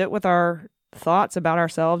have to sit with our thoughts about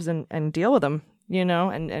ourselves and deal with them,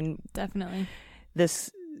 and definitely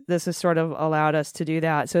this has sort of allowed us to do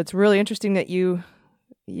that. So it's really interesting that you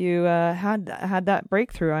had that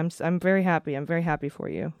breakthrough. I'm very happy. I'm very happy for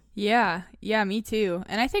you. Yeah, me too.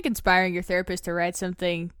 And I think inspiring your therapist to write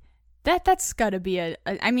something that's got to be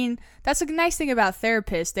that's a nice thing about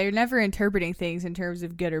therapists. They're never interpreting things in terms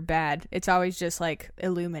of good or bad. It's always just like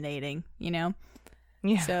illuminating, Yeah.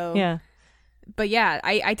 So yeah. But yeah,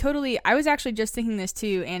 I was actually just thinking this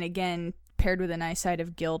too, and again paired with a nice side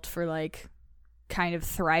of guilt for like kind of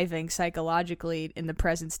thriving psychologically in the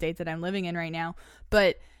present state that I'm living in right now.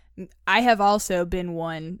 But I have also been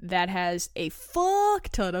one that has a fuck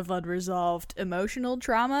ton of unresolved emotional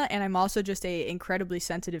trauma, and I'm also just a incredibly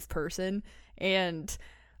sensitive person, and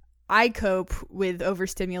I cope with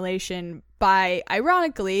overstimulation by,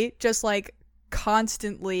 ironically, just like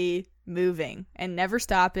constantly moving and never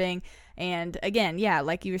stopping. And again, yeah,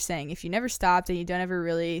 like you were saying, if you never stop, then you don't ever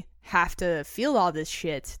really have to feel all this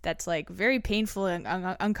shit that's like very painful and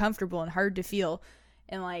uncomfortable and hard to feel.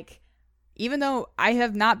 And like, even though I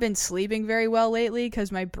have not been sleeping very well lately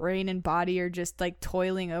because my brain and body are just like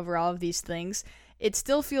toiling over all of these things, it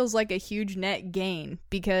still feels like a huge net gain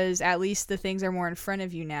because at least the things are more in front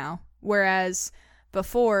of you now. Whereas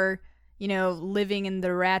before, living in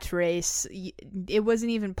the rat race, it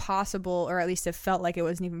wasn't even possible, or at least it felt like it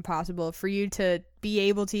wasn't even possible for you to be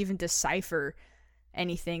able to even decipher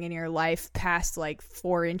anything in your life past like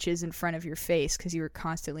 4 inches in front of your face because you were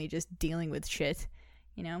constantly just dealing with shit,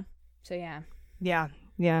 So yeah.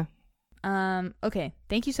 Yeah. Okay.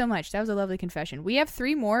 Thank you so much. That was a lovely confession. We have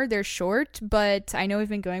 3 more. They're short, but I know we've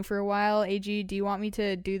been going for a while. AG, do you want me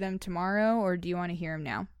to do them tomorrow, or do you want to hear them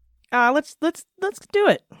now? Let's do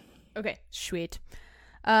it. Okay, sweet.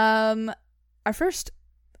 Our first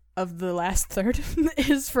of the last third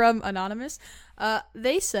is from Anonymous.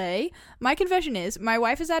 They say, my confession is, my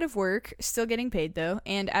wife is out of work, still getting paid though,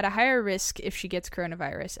 and at a higher risk if she gets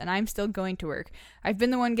coronavirus, and I'm still going to work. I've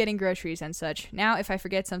been the one getting groceries and such. Now, if I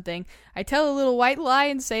forget something, I tell a little white lie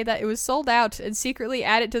and say that it was sold out, and secretly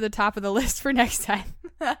add it to the top of the list for next time.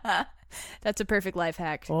 That's a perfect life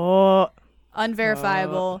hack. Oh.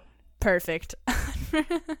 Unverifiable. Perfect.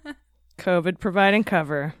 COVID providing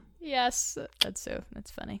cover. Yes, that's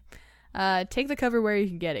funny. Take the cover where you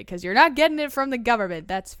can get it, because you're not getting it from the government,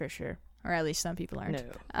 that's for sure. Or at least some people aren't.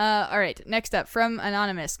 No. All right, next up, from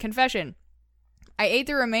Anonymous. Confession. I ate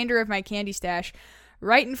the remainder of my candy stash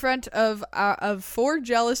right in front of 4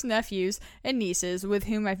 jealous nephews and nieces with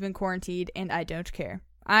whom I've been quarantined, and I don't care.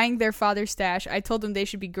 Eyeing their father's stash, I told them they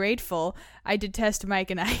should be grateful. I detest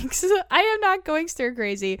Mike and Ike's. I am not going stir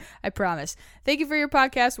crazy, I promise. Thank you for your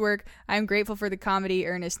podcast work. I am grateful for the comedy,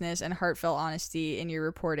 earnestness, and heartfelt honesty in your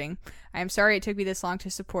reporting. I am sorry it took me this long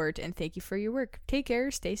to support, and thank you for your work. Take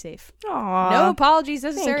care, stay safe. Aww. No apologies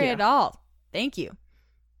necessary you. at all. Thank you.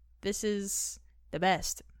 This is the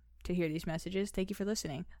best to hear these messages. Thank you for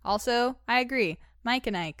listening. Also, I agree. Mike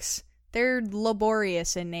and Ike's, they're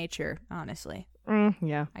laborious in nature, honestly.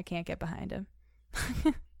 Yeah. I can't get behind him.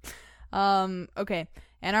 Okay.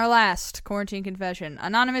 And our last quarantine confession.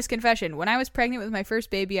 Anonymous confession. When I was pregnant with my first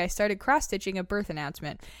baby, I started cross-stitching a birth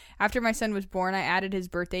announcement. After my son was born, I added his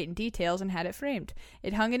birth date and details and had it framed.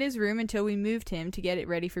 It hung in his room until we moved him to get it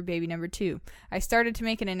ready for baby number 2. I started to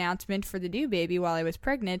make an announcement for the new baby while I was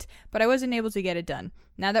pregnant, but I wasn't able to get it done.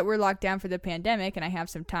 Now that we're locked down for the pandemic and I have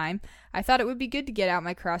some time, I thought it would be good to get out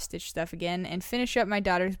my cross-stitch stuff again and finish up my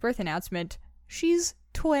daughter's birth announcement. She's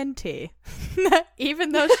 20.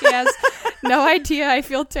 Even though she has no idea, I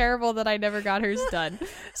feel terrible that I never got hers done.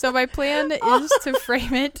 So my plan is to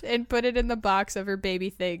frame it and put it in the box of her baby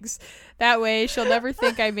things. That way she'll never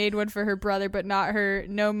think I made one for her brother, but not her.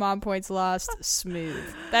 No mom points lost. Smooth.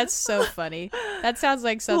 That's so funny. That sounds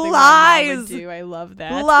like something my mom would do. I love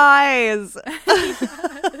that. Lies.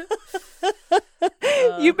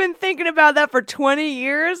 You've been thinking about that for 20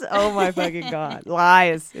 years? Oh my fucking God.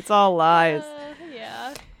 Lies. It's all lies.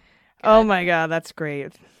 Yeah. Oh my God. That's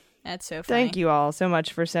great. That's so funny. Thank you all so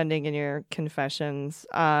much for sending in your confessions.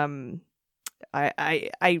 I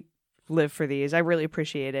live for these. I really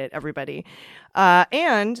appreciate it, everybody.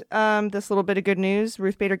 And this little bit of good news,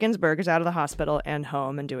 Ruth Bader Ginsburg is out of the hospital and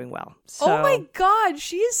home and doing well. So, oh my God.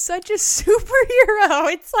 She is such a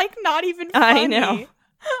superhero. It's like not even funny. I know.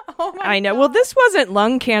 Oh my I know. God. Well, this wasn't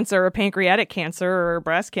lung cancer or pancreatic cancer or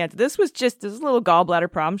breast cancer. This was just this little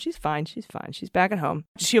gallbladder problem. She's fine. She's fine. She's back at home.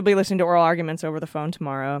 She'll be listening to oral arguments over the phone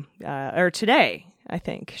tomorrow or today. I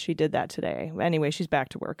think she did that today. Anyway, she's back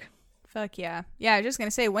to work. Fuck yeah. Yeah, I was just going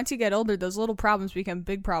to say, once you get older, those little problems become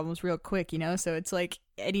big problems real quick, you know? So it's like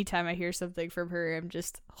anytime I hear something from her, I'm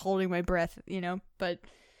just holding my breath, you know? But,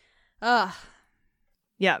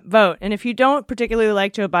 yeah, vote. And if you don't particularly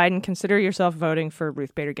like Joe Biden, consider yourself voting for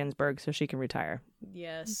Ruth Bader Ginsburg so she can retire.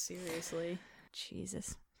 yes, seriously.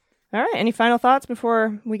 Jesus. All right. Any final thoughts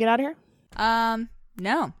before we get out of here?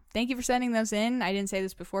 No. Thank you for sending those in. I didn't say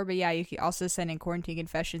this before, but yeah, you can also send in quarantine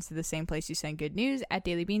confessions to the same place you send good news, at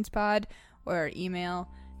DailyBeansPod, or email.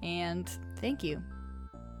 And thank you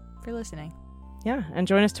for listening. Yeah. And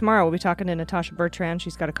join us tomorrow. We'll be talking to Natasha Bertrand.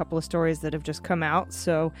 She's got a couple of stories that have just come out.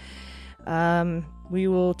 So we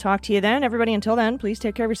will talk to you then. Everybody, until then, please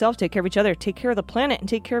take care of yourself, take care of each other, take care of the planet, and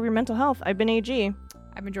take care of your mental health. I've been AG.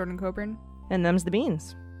 I've been Jordan Coburn. And them's the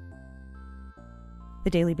beans. The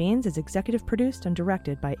Daily Beans is executive produced and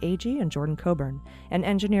directed by AG and Jordan Coburn, and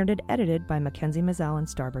engineered and edited by Mackenzie Mazzell and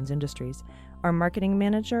Starburns Industries. Our marketing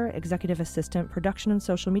manager, executive assistant, production and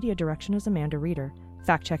social media direction is Amanda Reeder.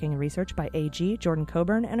 Fact-checking and research by AG, Jordan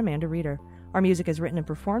Coburn, and Amanda Reeder. Our music is written and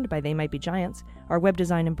performed by They Might Be Giants. Our web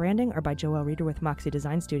design and branding are by Joelle Reeder with Moxie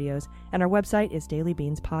Design Studios, and our website is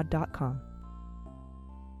dailybeanspod.com.